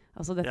ting.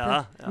 Altså dette.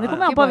 Ja. Men det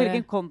kommer an på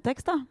hvilken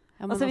kontekst da.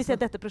 Ja, altså hvis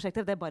dette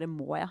prosjektet, det bare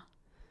må jeg.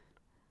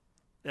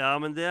 Ja,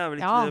 men det vel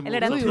ikke det eller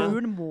den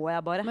turen må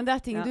jeg bare. Men det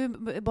ting du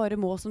bare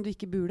må som du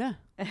ikke burde.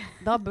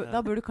 Da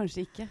bør du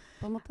kanskje ikke,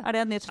 på en måte. Det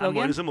et nytt slogan?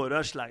 Måre som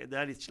måre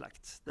det litt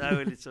slakt. Det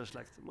jo litt så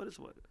slakt. Måre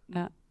som måre.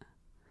 Ja.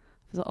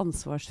 Så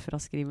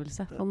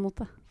ansvarsfraskrivelse, på en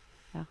måte.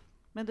 Ja.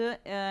 Men du,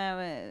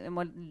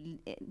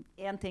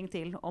 en ting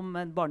til om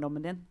barndommen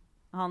din.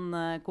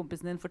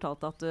 Kompisen din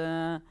fortalte at du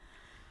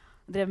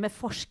drev med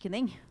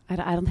forskning.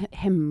 Han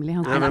hemmelig?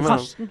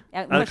 Karsten.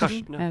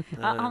 Karsten, ja.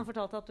 Han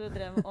fortalte at du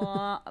drev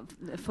og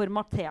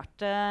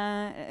formaterte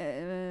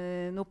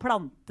noen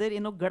planter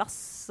i noe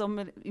glass som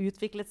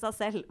utviklet seg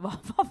selv. Hva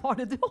var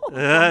det du holdt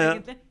på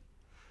egentlig?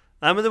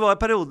 Nei, men det var en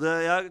periode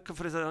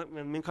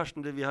min Karsten,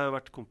 vi har jo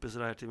vært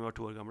kompiser her til vi var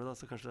 2 år gamle da,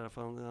 så kanskje det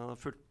derfor han har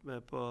fulgt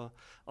med på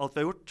alt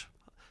vi har gjort.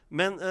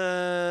 Men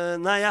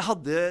nei,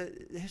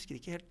 jeg husker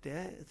ikke helt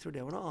det, jeg tror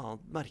det var noe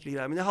annet merkelig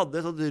greie, men jeg hadde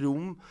et sånt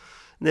rom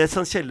ned et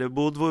sånt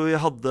kjellerbod hvor vi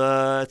hadde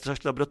et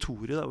slags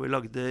laboratorie da, hvor vi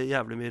lagde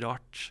jævlig mye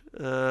rart,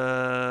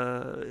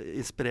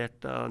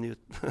 inspirert av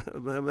Newton.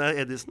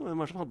 Edison,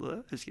 hvem som hadde det?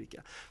 Jeg husker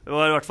ikke. Det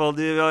var i hvert fall,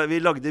 vi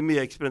lagde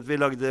mye eksperiment,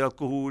 vi lagde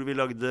alkohol, vi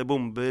lagde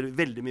bomber,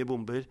 veldig mye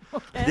bomber.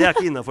 Okay. Det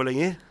ikke innenfor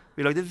lenger.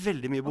 Vi lagde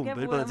veldig mye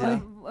bomber på den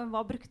tiden.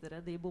 Hva brukte dere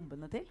de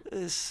bombene til?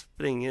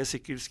 Sprenge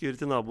sykkelskur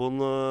til naboen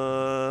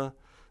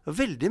og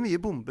veldig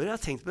mye bomber. Jeg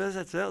har tenkt på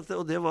det,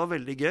 og det var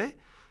veldig gøy.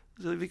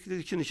 Så vi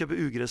kunne kjøpe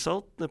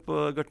ugressalt nede på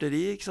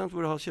gartneri, ikke sant?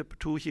 Hvor du kjøper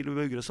 2 kilo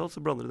med ugressalt, så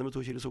blander du det med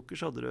 2 kilo sukker,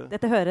 så hadde du...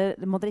 Dette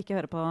må dere ikke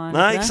høre på.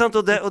 Nei, ikke sant?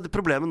 Og det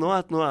problemet nå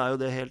at nå jo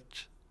det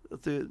helt...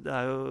 Det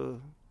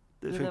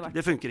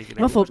funker ikke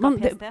lenger. For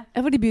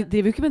de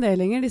driver jo ikke med det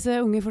lenger, disse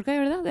unge folka,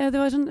 gjør de det?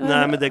 Det var sånn,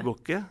 nei, men det går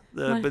ikke.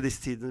 På disse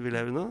tidene vi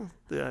lever nå.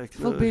 Det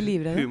ikke noe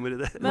humor i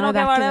det. Men hva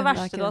var det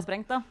verste du har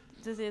sprengt da?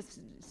 Du sier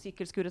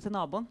sykkelskuret til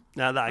naboen.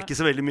 Nei, det ikke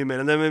så veldig mye mer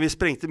enn det, men vi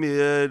sprengte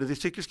mye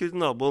sykkelskuret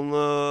til naboen,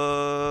 og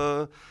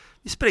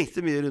vi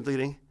sprengte mye rundt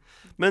omkring.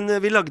 Men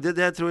vi lagde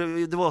det, jeg tror,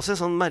 det var også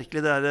en sånn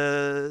merkelig der,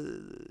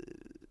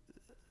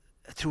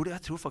 jeg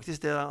tror faktisk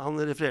det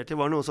han refererte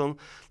til var noe sånn,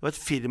 det var et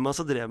firma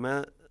som drev med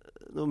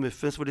noen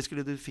muffins, hvor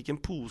du fikk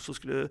en pose og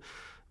skulle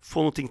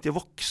få noe ting til å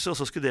vokse, og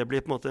så skulle det bli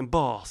på en måte en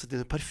base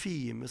til en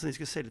parfyme som de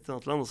skulle selge til et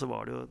annet land, og så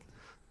var det jo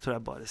tror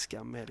jeg bare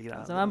skam hele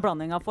greia. Så det var en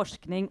blanding av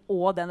forskning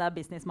og den der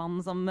businessmannen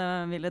som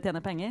ville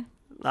tjene penger?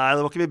 Nei, det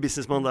var ikke mye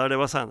businessmann der, det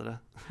var senere.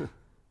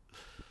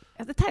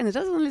 Ja, det tegner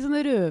seg sånn litt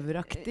sånn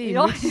røveraktig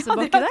image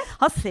bak det.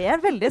 Han ser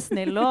veldig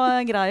snill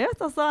og grei ut,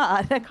 og så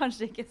det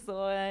kanskje ikke så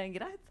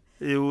greit.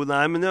 Jo,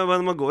 nei, men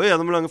man går jo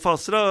gjennom lange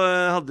faser da, og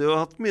jeg hadde jo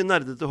hatt mye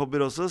nerdete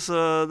hobbyer også, så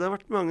det har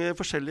vært mange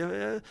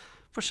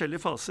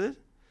forskjellige faser.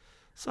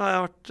 Så har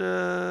jeg vært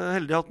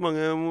heldig, hatt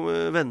mange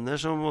venner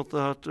som måtte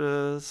ha hatt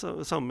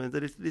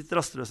litt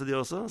rastløse de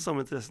også,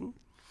 samme interessen.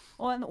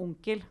 Og en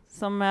onkel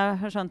som jeg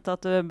har skjønt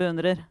at du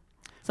beundrer.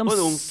 Som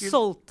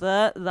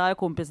solgte deg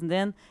og kompisen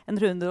din en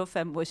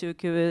 125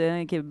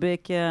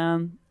 kubikk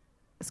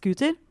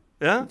scooter,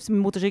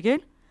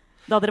 motorsykkel,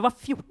 da dere var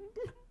 14.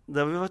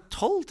 Da vi var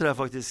 12, tror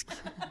jeg faktisk.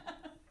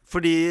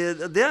 Fordi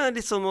det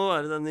litt sånn å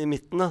være den i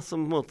midten, da,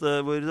 som på en måte,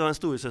 hvor du har en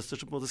storesøster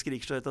som på en måte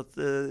skriker så høyt at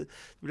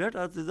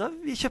da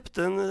vi kjøpte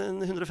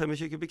en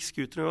 125 kubikk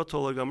scooter når vi var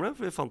 12 år gamle,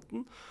 for vi fant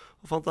den,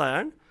 og fant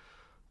eieren,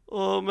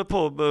 og med på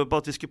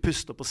at vi skulle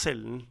puste opp og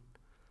selge den.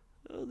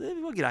 Og det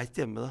var greit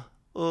hjemme da.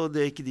 Og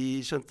det ikke de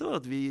skjønte var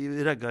at vi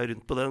ragga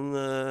rundt på den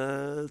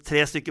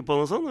 3 stykker på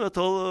noe sånt. Vi var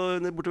 12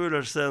 og borte ved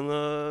lunsjscenen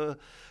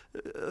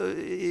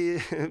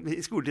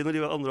i skoletiden når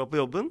de andre var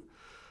på jobben.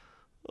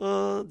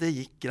 Og det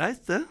gikk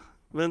greit, det.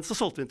 Men så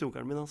solgte vi den til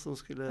onkelen min. Da, som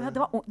skulle...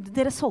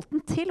 Dere solgte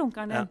den til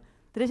onkelen din? Ja.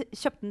 Dere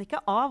kjøpte den ikke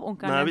av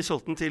onkelen din? Nei, vi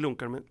solgte den til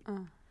onkelen min.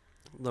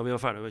 Da vi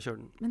var ferdige med å kjøre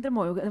den. Men det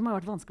må jo ha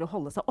vært vanskelig å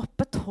holde seg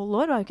oppe. 12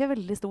 år var jo ikke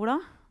veldig stor da.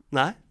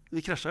 Nei,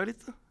 vi krasja jo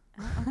litt da.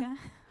 Ja, okay.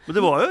 Men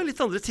det var jo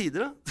litt andre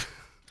tider da.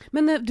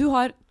 Men du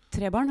har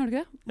 3 barn, har du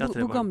ikke det? Ja, 3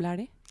 barn. Hvor gamle er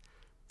de?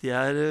 De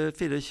er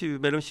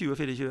 24, mellom 20 og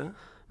 24.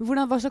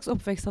 Hva slags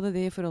oppvekst hadde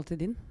de i forhold til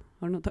din?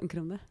 Har du noen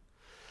tanker om det?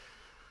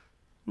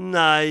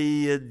 Nei,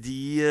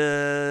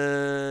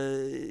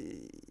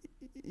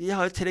 jeg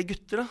har jo 3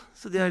 gutter da,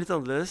 så de er litt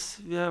annerledes.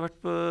 Vi har vært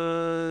på,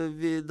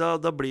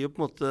 da blir jo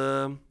på en måte,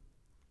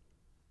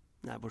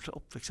 nei, bortsett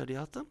oppvekst har de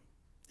hatt da.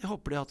 Jeg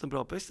håper de har hatt en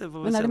bra oppvekst.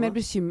 Men er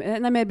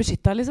det mer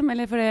beskyttet liksom?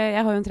 Eller, for jeg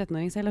har jo en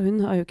 13-åring selv, og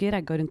hun har jo ikke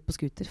ragget rundt på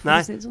skuter.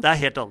 Nei, si det, sånn. det er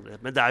helt andre,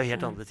 men det er jo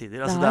helt andre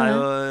tider. Altså,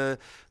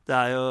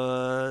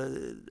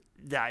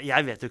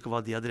 jeg vet jo ikke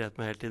hva de har drevet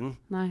med hele tiden.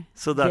 Nei.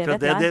 Så det er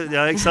akkurat det,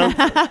 ja, ikke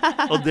sant?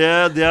 Og det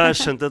har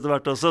jeg skjønt etter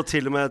hvert også.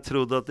 Til og med jeg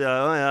trodde at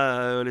jeg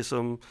er jo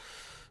liksom,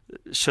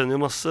 skjønner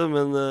jo masse,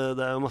 men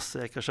det er jo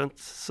masse jeg ikke har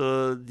skjønt. Så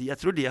jeg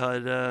tror de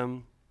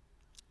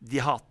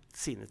har hatt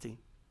sine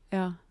ting.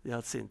 Ja. De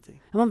har hatt sine ting.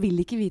 Ja, man vil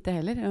ikke vite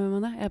heller, gjør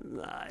man det?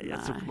 Nei, jeg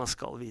tror ikke man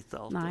skal vite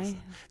alt.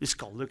 Altså. Du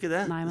skal jo ikke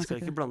det. Nei, du skal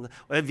ikke blande.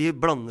 Og vi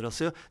blander oss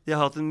jo. Jeg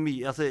har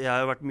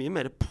jo vært mye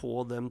mer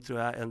på dem, tror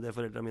jeg, enn det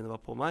foreldrene mine var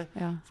på meg.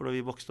 Ja. For når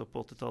vi vokste opp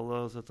på 80-tallet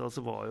og 70-tallet,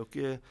 så var jo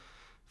ikke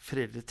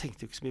foreldre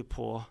tenkte jo ikke så mye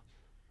på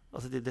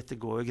at dette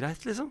går jo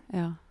greit, liksom.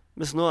 Ja.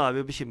 Mens nå er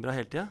vi jo bekymret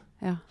hele tiden.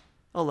 Ja.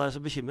 Alle er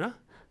så bekymret.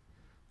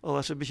 Alle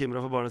er så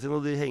bekymret for barna sine,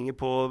 og de henger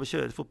på og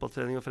kjører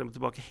fotballtrening og frem og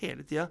tilbake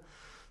hele tiden.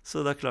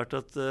 Så det er klart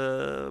at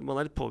man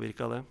er litt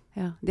påvirket av det.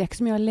 Ja, de er ikke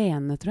så mye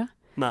alene, tror jeg.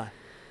 Nei.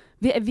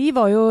 Vi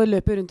var jo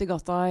løpet rundt i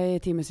gata i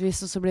timesvis,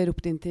 og så ble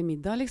ropt inn til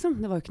middag, liksom.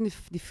 Det var jo ikke,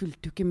 de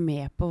fulgte jo ikke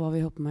med på hva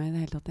vi holdt på med i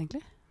det hele tatt,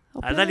 egentlig.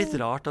 Nei, det er litt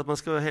rart at man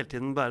skal hele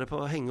tiden bære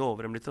på og henge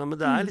over dem litt, men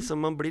det er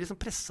liksom, man blir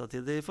liksom presset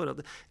til det i forhold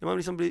til, man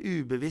liksom blir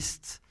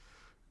ubevisst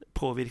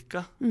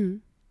påvirket.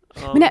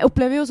 Men jeg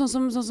opplever jo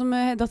sånn som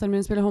datteren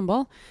min spiller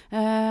håndball,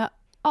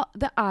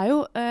 det er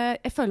jo,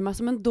 jeg føler meg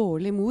som en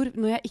dårlig mor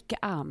når jeg ikke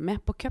er med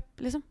på cup,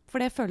 liksom.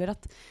 For jeg føler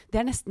at det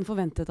er nesten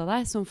forventet av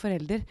deg som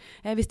forelder.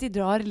 Hvis de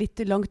drar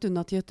litt langt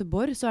unna til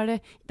Göteborg, så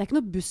det er ikke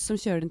noe buss som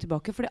kjører dem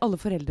tilbake, fordi alle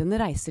foreldrene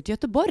reiser til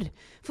Göteborg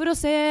for å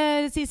se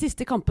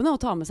siste kampene og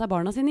ta med seg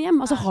barna sine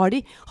hjem. Altså har de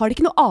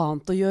ikke noe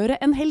annet å gjøre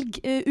enn helg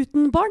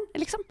uten barn,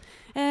 liksom?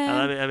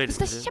 Ja, det er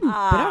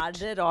kjemperart. Er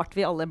det rart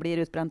vi alle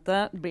blir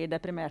utbrente, blir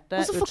deprimerte,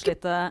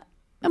 utslitte?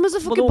 Ja, men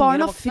så får ikke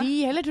barna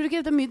fri heller. Tror du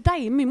ikke det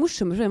er mye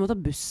morsommere for dem å ta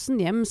bussen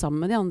hjem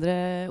sammen med de andre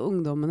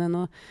ungdommene enn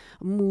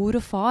mor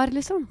og far,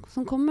 liksom,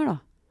 som kommer da.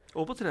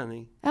 Og på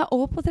trening. Ja,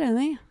 og på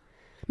trening.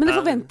 Men det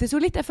forventes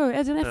jo litt. Jeg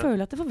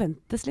føler at det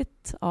forventes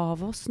litt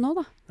av oss nå,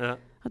 da. Ja.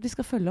 At vi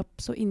skal følge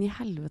opp så inn i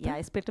helvete.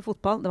 Jeg spilte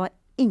fotball. Det var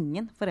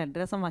ingen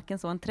foreldre som hverken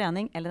så en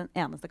trening eller en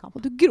eneste kamp.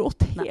 Og du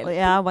gråt helt. Nei, og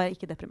jeg var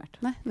ikke deprimert.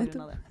 Nei,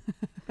 nettopp.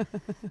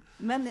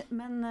 Men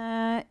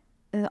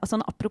altså,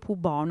 apropos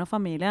barn og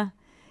familie.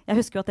 Jeg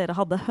husker jo at dere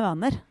hadde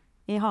høner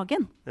i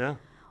hagen. Ja.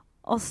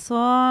 Og så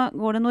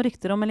går det noen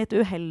rykter om en litt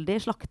uheldig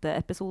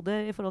slakteepisode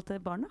i forhold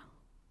til barna.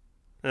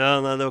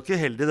 Ja, nei, det var ikke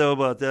uheldig. Det var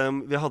bare at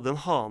vi hadde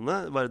en hane,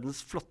 verdens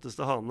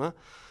flotteste hane.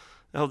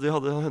 Vi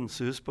hadde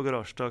hønsehus på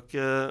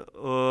garasjetaket,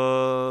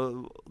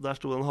 og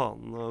der sto en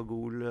hane og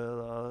gol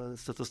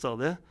støtt og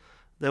stadig.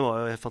 Det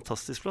var jo helt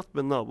fantastisk flott,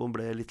 men naboen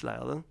ble litt lei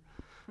av den.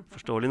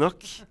 Forståelig nok.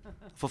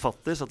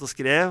 Forfatter satt og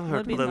skrev,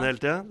 hørte på den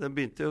hele tiden. Den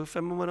begynte jo 5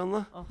 om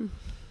morgenen da.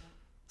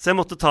 Så jeg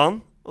måtte ta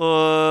den,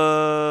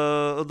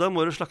 og da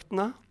må du slakte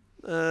den da.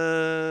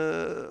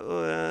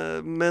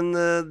 Men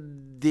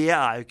det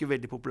er jo ikke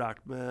veldig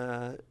populært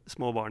med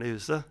små barn i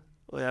huset.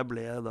 Og jeg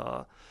ble da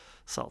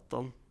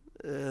satan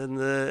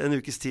en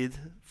ukes tid,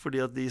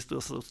 fordi at de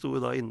sto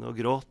da inne og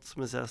gråt,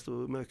 mens jeg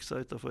sto med øksa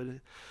utenfor.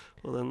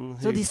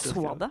 Så de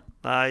så det?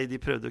 Nei,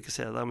 de prøvde jo ikke å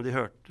se det, men de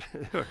hørte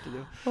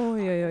det jo.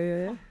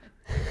 Oi.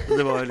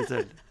 Det var litt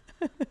heldig.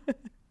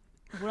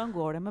 Hvordan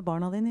går det med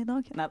barna dine i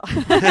dag? Neida.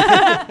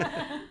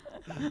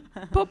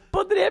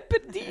 Pappa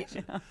dreper dyr!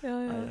 Ja.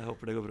 Nei, jeg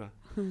håper det går bra.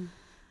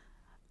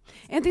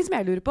 En ting som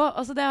jeg lurer på,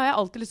 altså det har jeg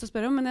alltid lyst til å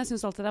spørre om, men jeg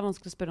synes alltid det er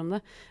vanskelig å spørre om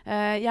det.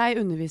 Jeg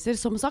underviser,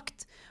 som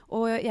sagt,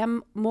 og jeg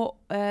må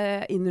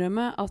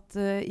innrømme at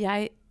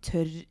jeg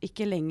tør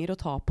ikke lenger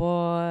å ta på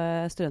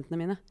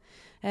studentene mine.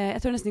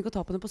 Jeg tør nesten ikke å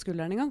ta på dem på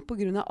skulderen engang, på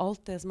grunn av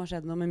alt det som har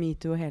skjedd nå med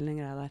MeToo og hele den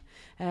greia der.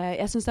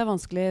 Jeg synes det er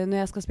vanskelig når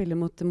jeg skal spille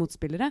mot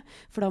motspillere,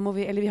 for da må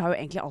vi har jo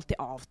egentlig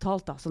alltid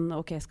avtalt da, sånn,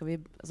 ok,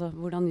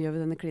 hvordan gjør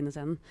vi denne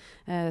klinescenen?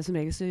 Som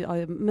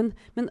regel,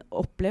 men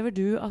opplever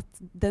du at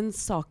den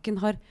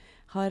saken har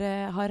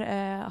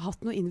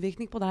hatt noe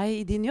innvirkning på deg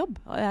i din jobb?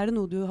 Er det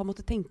noe du har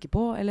måttet tenke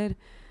på, eller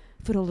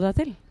forholde deg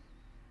til?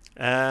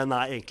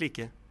 Nei, egentlig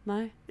ikke.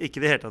 Nei? Ikke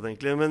det hele tatt,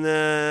 egentlig, men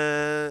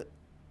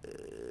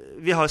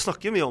vi har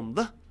snakket mye om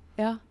det.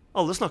 Ja.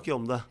 Alle snakker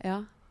om det. Ja.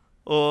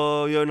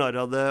 Og gjør narr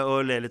av det,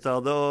 og ler litt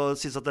av det, og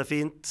synes at det er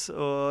fint.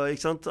 Og,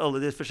 ikke sant?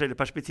 Alle de forskjellige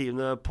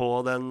perspektivene på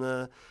den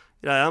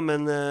greia.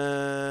 Men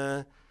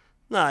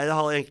nei, det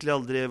har egentlig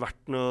aldri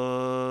vært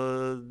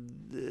noe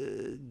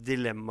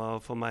dilemma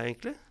for meg,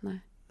 egentlig. Nei.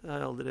 Jeg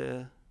har aldri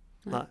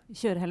Nei.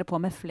 Kjører heller på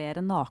med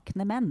flere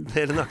nakne menn.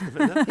 Flere nakne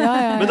menn, ja.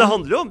 Ja. Men det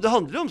handler jo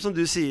om, som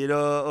du sier,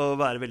 å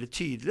være veldig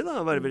tydelig, da.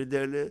 Å være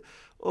veldig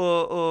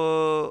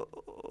og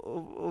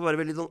være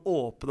veldig sånn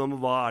åpen om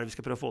hva er det vi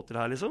skal prøve å få til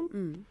her, liksom.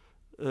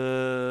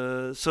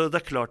 Så det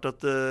er klart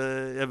at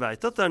jeg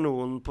vet at det er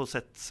noen på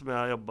sett som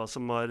jeg har jobbet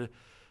som har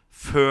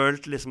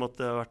følt liksom at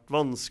det har vært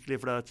vanskelig,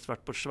 for det har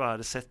vært på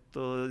svære sett,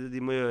 og de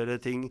må gjøre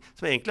ting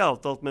som egentlig er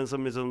avtalt, men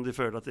som liksom de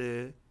føler at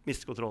de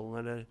mister kontrollen,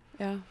 eller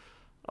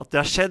at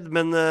det har skjedd.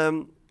 Men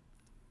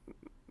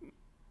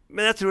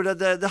jeg tror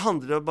det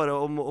handler jo bare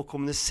om å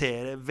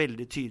kommunisere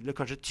veldig tydelig,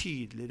 kanskje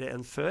tydeligere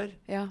enn før.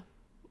 Ja.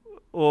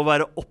 Og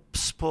være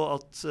obs på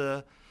at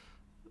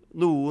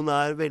noen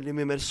er veldig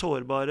mye mer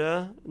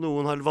sårbare,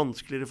 noen har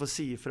vanskeligere for å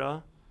si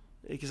ifra,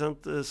 ikke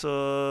sant? Så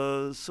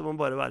må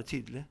man bare være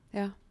tydelig.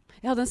 Ja.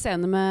 Jeg hadde en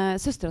scene med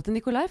søstera til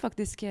Nikolai,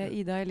 faktisk,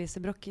 Ida Elise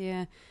Broch, i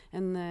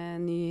en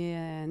ny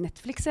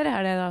Netflix-serie,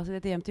 det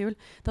heter Hjem til jul.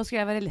 Da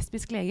skulle jeg være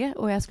lesbisk lege,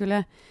 og jeg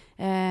skulle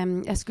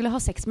ha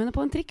sex med henne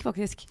på en trikk,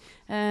 faktisk.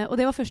 Og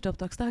det var første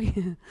opptaksdag.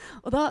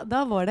 Og da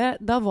var det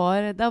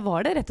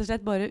rett og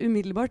slett bare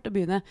umiddelbart å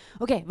begynne.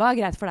 Ok, hva er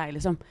greit for deg,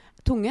 liksom?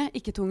 Tunge,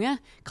 ikke tunge?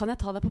 Kan jeg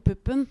ta deg på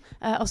puppen?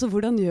 Altså,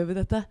 hvordan gjør vi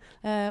dette?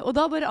 Og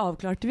da bare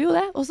avklarte vi jo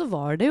det, og så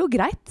var det jo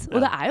greit. Og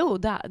det er jo,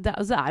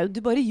 du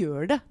bare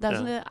gjør det. Det er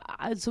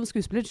sånn, som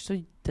skuespiller, så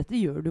dette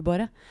gjør du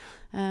bare.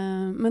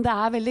 Men det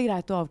er veldig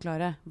greit å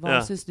avklare.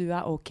 Hva synes du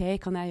er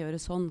ok? Kan jeg gjøre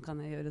sånn? Kan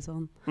jeg gjøre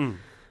sånn?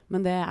 Men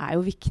det er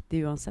jo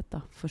viktig uansett,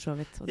 da, for så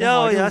vidt. Og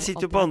jeg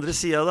sitter jo på andre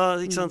siden da,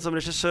 ikke sant? Som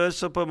regissør,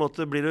 så på en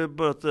måte blir du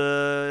bare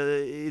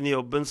inn i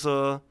jobben,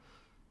 så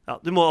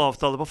du må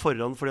avtale på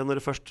forhånd, fordi når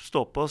det først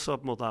står på, så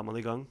på en måte er man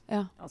i gang.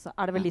 Ja. Altså,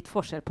 er det vel litt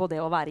forskjell på det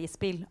å være i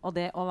spill, og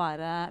det å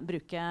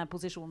bruke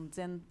posisjonen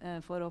sin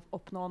for å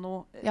oppnå noe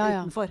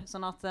utenfor.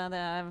 Sånn at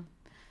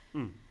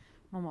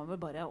man må vel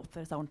bare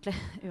oppføre seg ordentlig,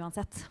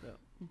 uansett. Ja.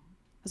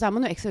 Og så er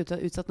man jo ekstra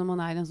utsatt når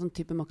man er i en sånn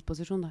type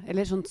maktposisjon, da.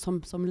 Eller sånn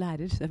som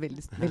lærer. Det er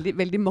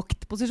veldig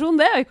maktposisjon,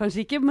 det er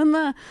kanskje ikke, men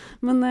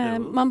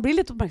man blir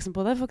litt oppmerksom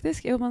på det,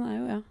 faktisk. Jo, man er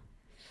jo,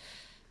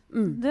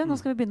 Nå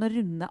skal vi begynne å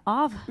runde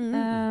av.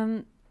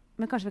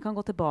 Men kanskje vi kan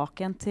gå tilbake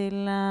igjen til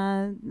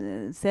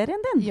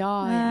serien din? Ja.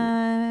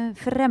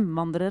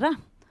 Fremvandrere.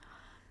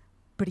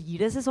 Blir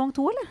det sesong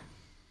 2, eller?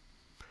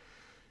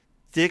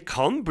 Det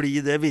kan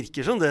bli det,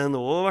 virker som det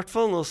nå, i hvert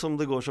fall, nå som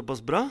det går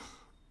såpass bra.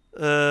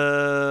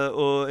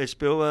 Og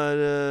HBO er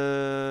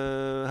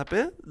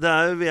happy. Det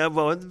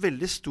var en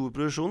veldig stor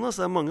produksjon, altså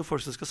det er mange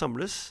folk som skal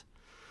samles.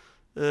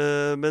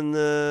 Men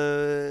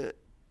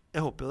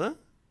jeg håper jo det.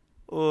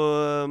 Og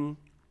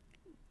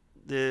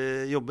det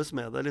jobbes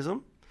med det, liksom.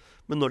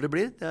 Men når det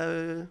blir,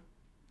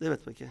 det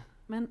vet man ikke.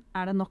 Men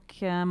er det nok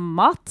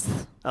mat?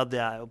 Ja, det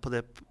er jo på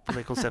det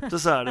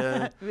konseptet, så er det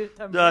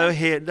det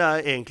er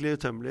egentlig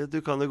utømmelig. Du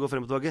kan jo gå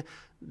frem og tilbake.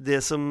 Det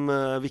som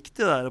er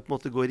viktig, er å på en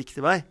måte gå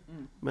riktig vei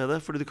med det,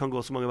 fordi du kan gå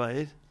så mange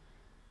veier.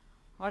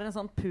 Har dere en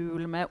sånn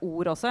pool med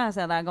ord også? Jeg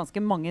ser det er ganske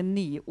mange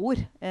nye ord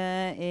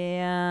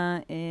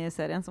i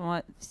serien som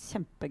var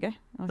kjempegøy.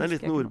 Det er en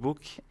liten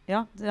ordbok.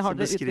 Ja, har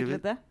dere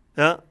utviklet det?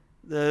 Ja,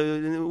 det er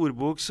en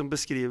ordbok som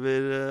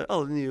beskriver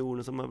alle de nye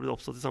ordene som har blitt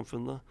oppstått i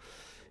samfunnet da,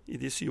 i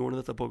de 7 årene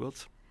dette har pågått.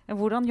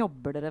 Hvordan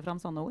jobber dere fram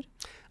sånne ord?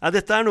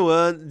 Dette er noe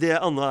det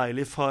Anne og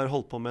Eilif har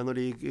holdt på med når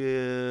de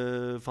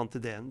fant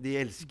ideen. De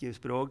elsker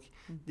språk.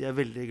 De er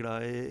veldig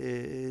glad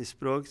i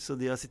språk, så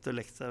de har sittet og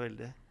lekt seg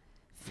veldig.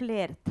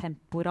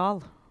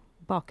 Flertemporal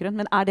bakgrunn.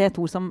 Men er det et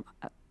ord som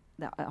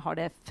har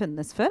det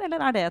funnes før, eller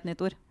er det et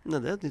nytt ord? Nei,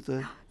 det er et nytt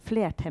ord.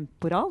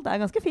 Flertemporal, det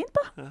er ganske fint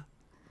da. Ja.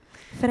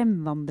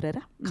 Fremvandrere.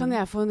 Kan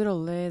jeg få en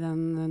rolle i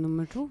den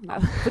nummer 2? Ja,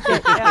 for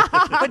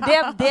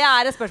det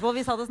er et spørsmål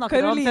vi hadde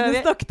snakket om. Karoline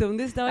snakket om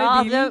det i stad i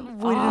bilen.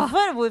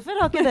 Hvorfor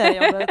har ikke dere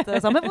jobbet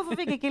sammen? Hvorfor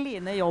fikk ikke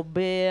Line jobb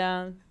i...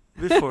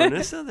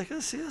 Beforeness, det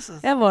kan jeg si,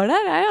 altså. Jeg var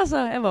der,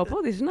 jeg var på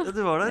audition da. Ja,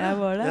 du var der, ja.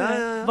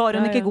 Var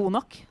hun ikke god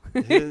nok?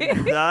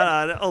 Der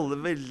er alle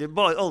som er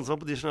på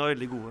audition er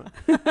veldig gode.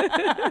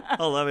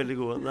 Alle er veldig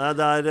gode. Nei,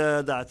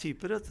 det er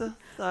typer, vet du.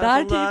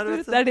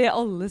 Det er det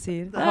alle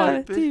sier. Det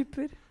er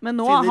typer. Men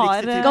nå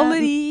har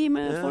galleri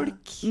med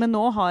folk. Men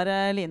nå har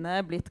Line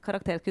blitt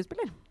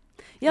karakterskuespiller.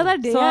 Ja, det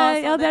er det,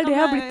 det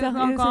jeg har blitt. Ja.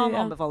 Kan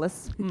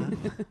anbefales.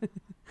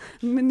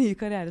 Med ny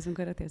karriere som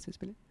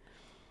karakterskuespiller.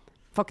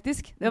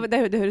 Faktisk. Det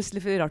høres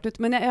litt rart ut.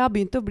 Men jeg har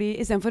begynt å bli,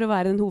 i stedet for å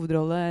være den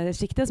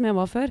hovedrolleskiktet som jeg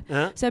var før,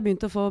 så jeg har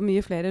begynt å få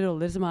mye flere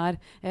roller som er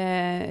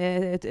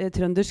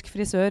trøndersk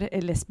frisør,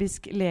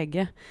 lesbisk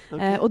lege.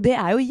 Okay. Og det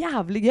er jo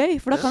jævlig gøy,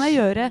 for da kan jeg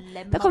gjøre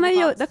da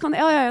kan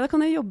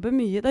jeg jobbe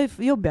mye. Da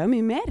jobber jeg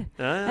mye mer.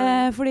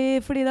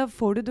 Fordi da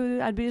får du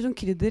blir sånn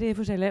krydder i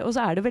forskjellige, og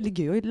så er det veldig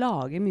gøy å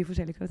lage mye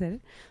forskjellige karakterer.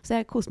 Så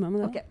jeg koser meg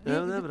med det. Okay.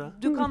 Ja, det er bra.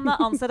 Du kan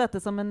anse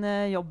dette som en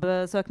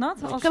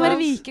jobbsøknad. Det kan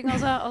være viking,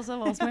 altså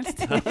hva som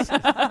helst.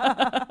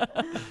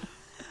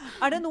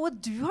 Er det noe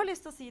du har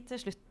lyst til å si til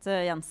slutt,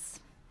 Jens?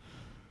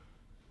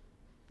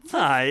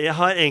 Nei, jeg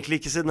har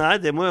egentlig ikke sett.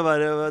 Nei, det må jo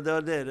være det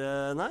var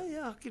dere. Nei,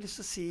 jeg har ikke lyst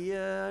til å si.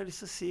 Jeg har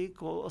lyst til å si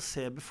gå og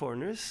se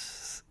Beforeigners.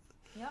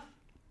 Ja.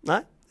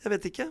 Nei, Jeg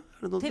vet ikke.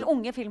 Er det noe Til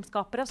unge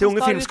filmskapere. Til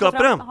unge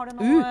filmskapere. Har du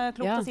noe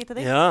klokt å si til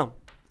dem? Ja.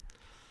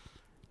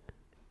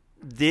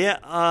 Det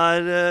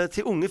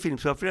til unge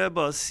filmskapere vil jeg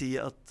bare si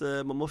at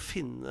man må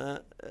finne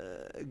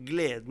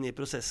gleden i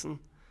prosessen.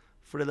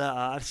 Fordi det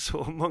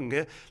så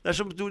mange...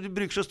 du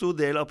bruker så stor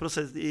del av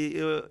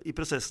i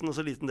prosessen og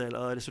så liten del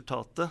av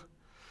resultatet.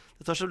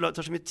 Det tar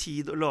så mye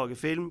tid å lage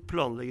film,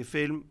 planlegge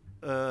film,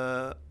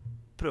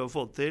 prøve å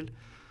få det til.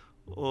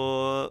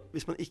 Og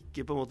hvis man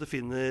ikke på en måte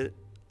finner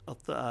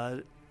at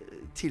det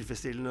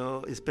tilfredsstillende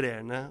og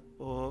inspirerende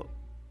å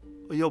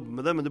jobbe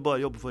med det, men du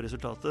bare jobber for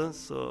resultatet,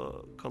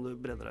 så kan du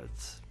brenne deg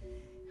ut.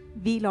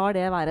 Vi lar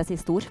det være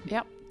siste ord.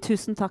 Ja.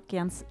 Tusen takk,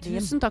 Jens Lien.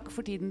 Tusen takk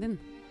for tiden din.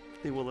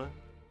 I måte.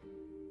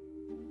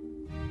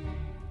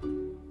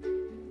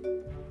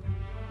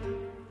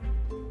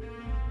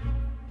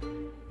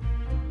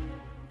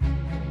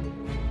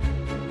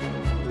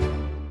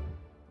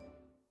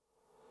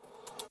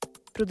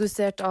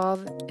 Produsert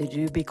av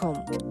Rubicon.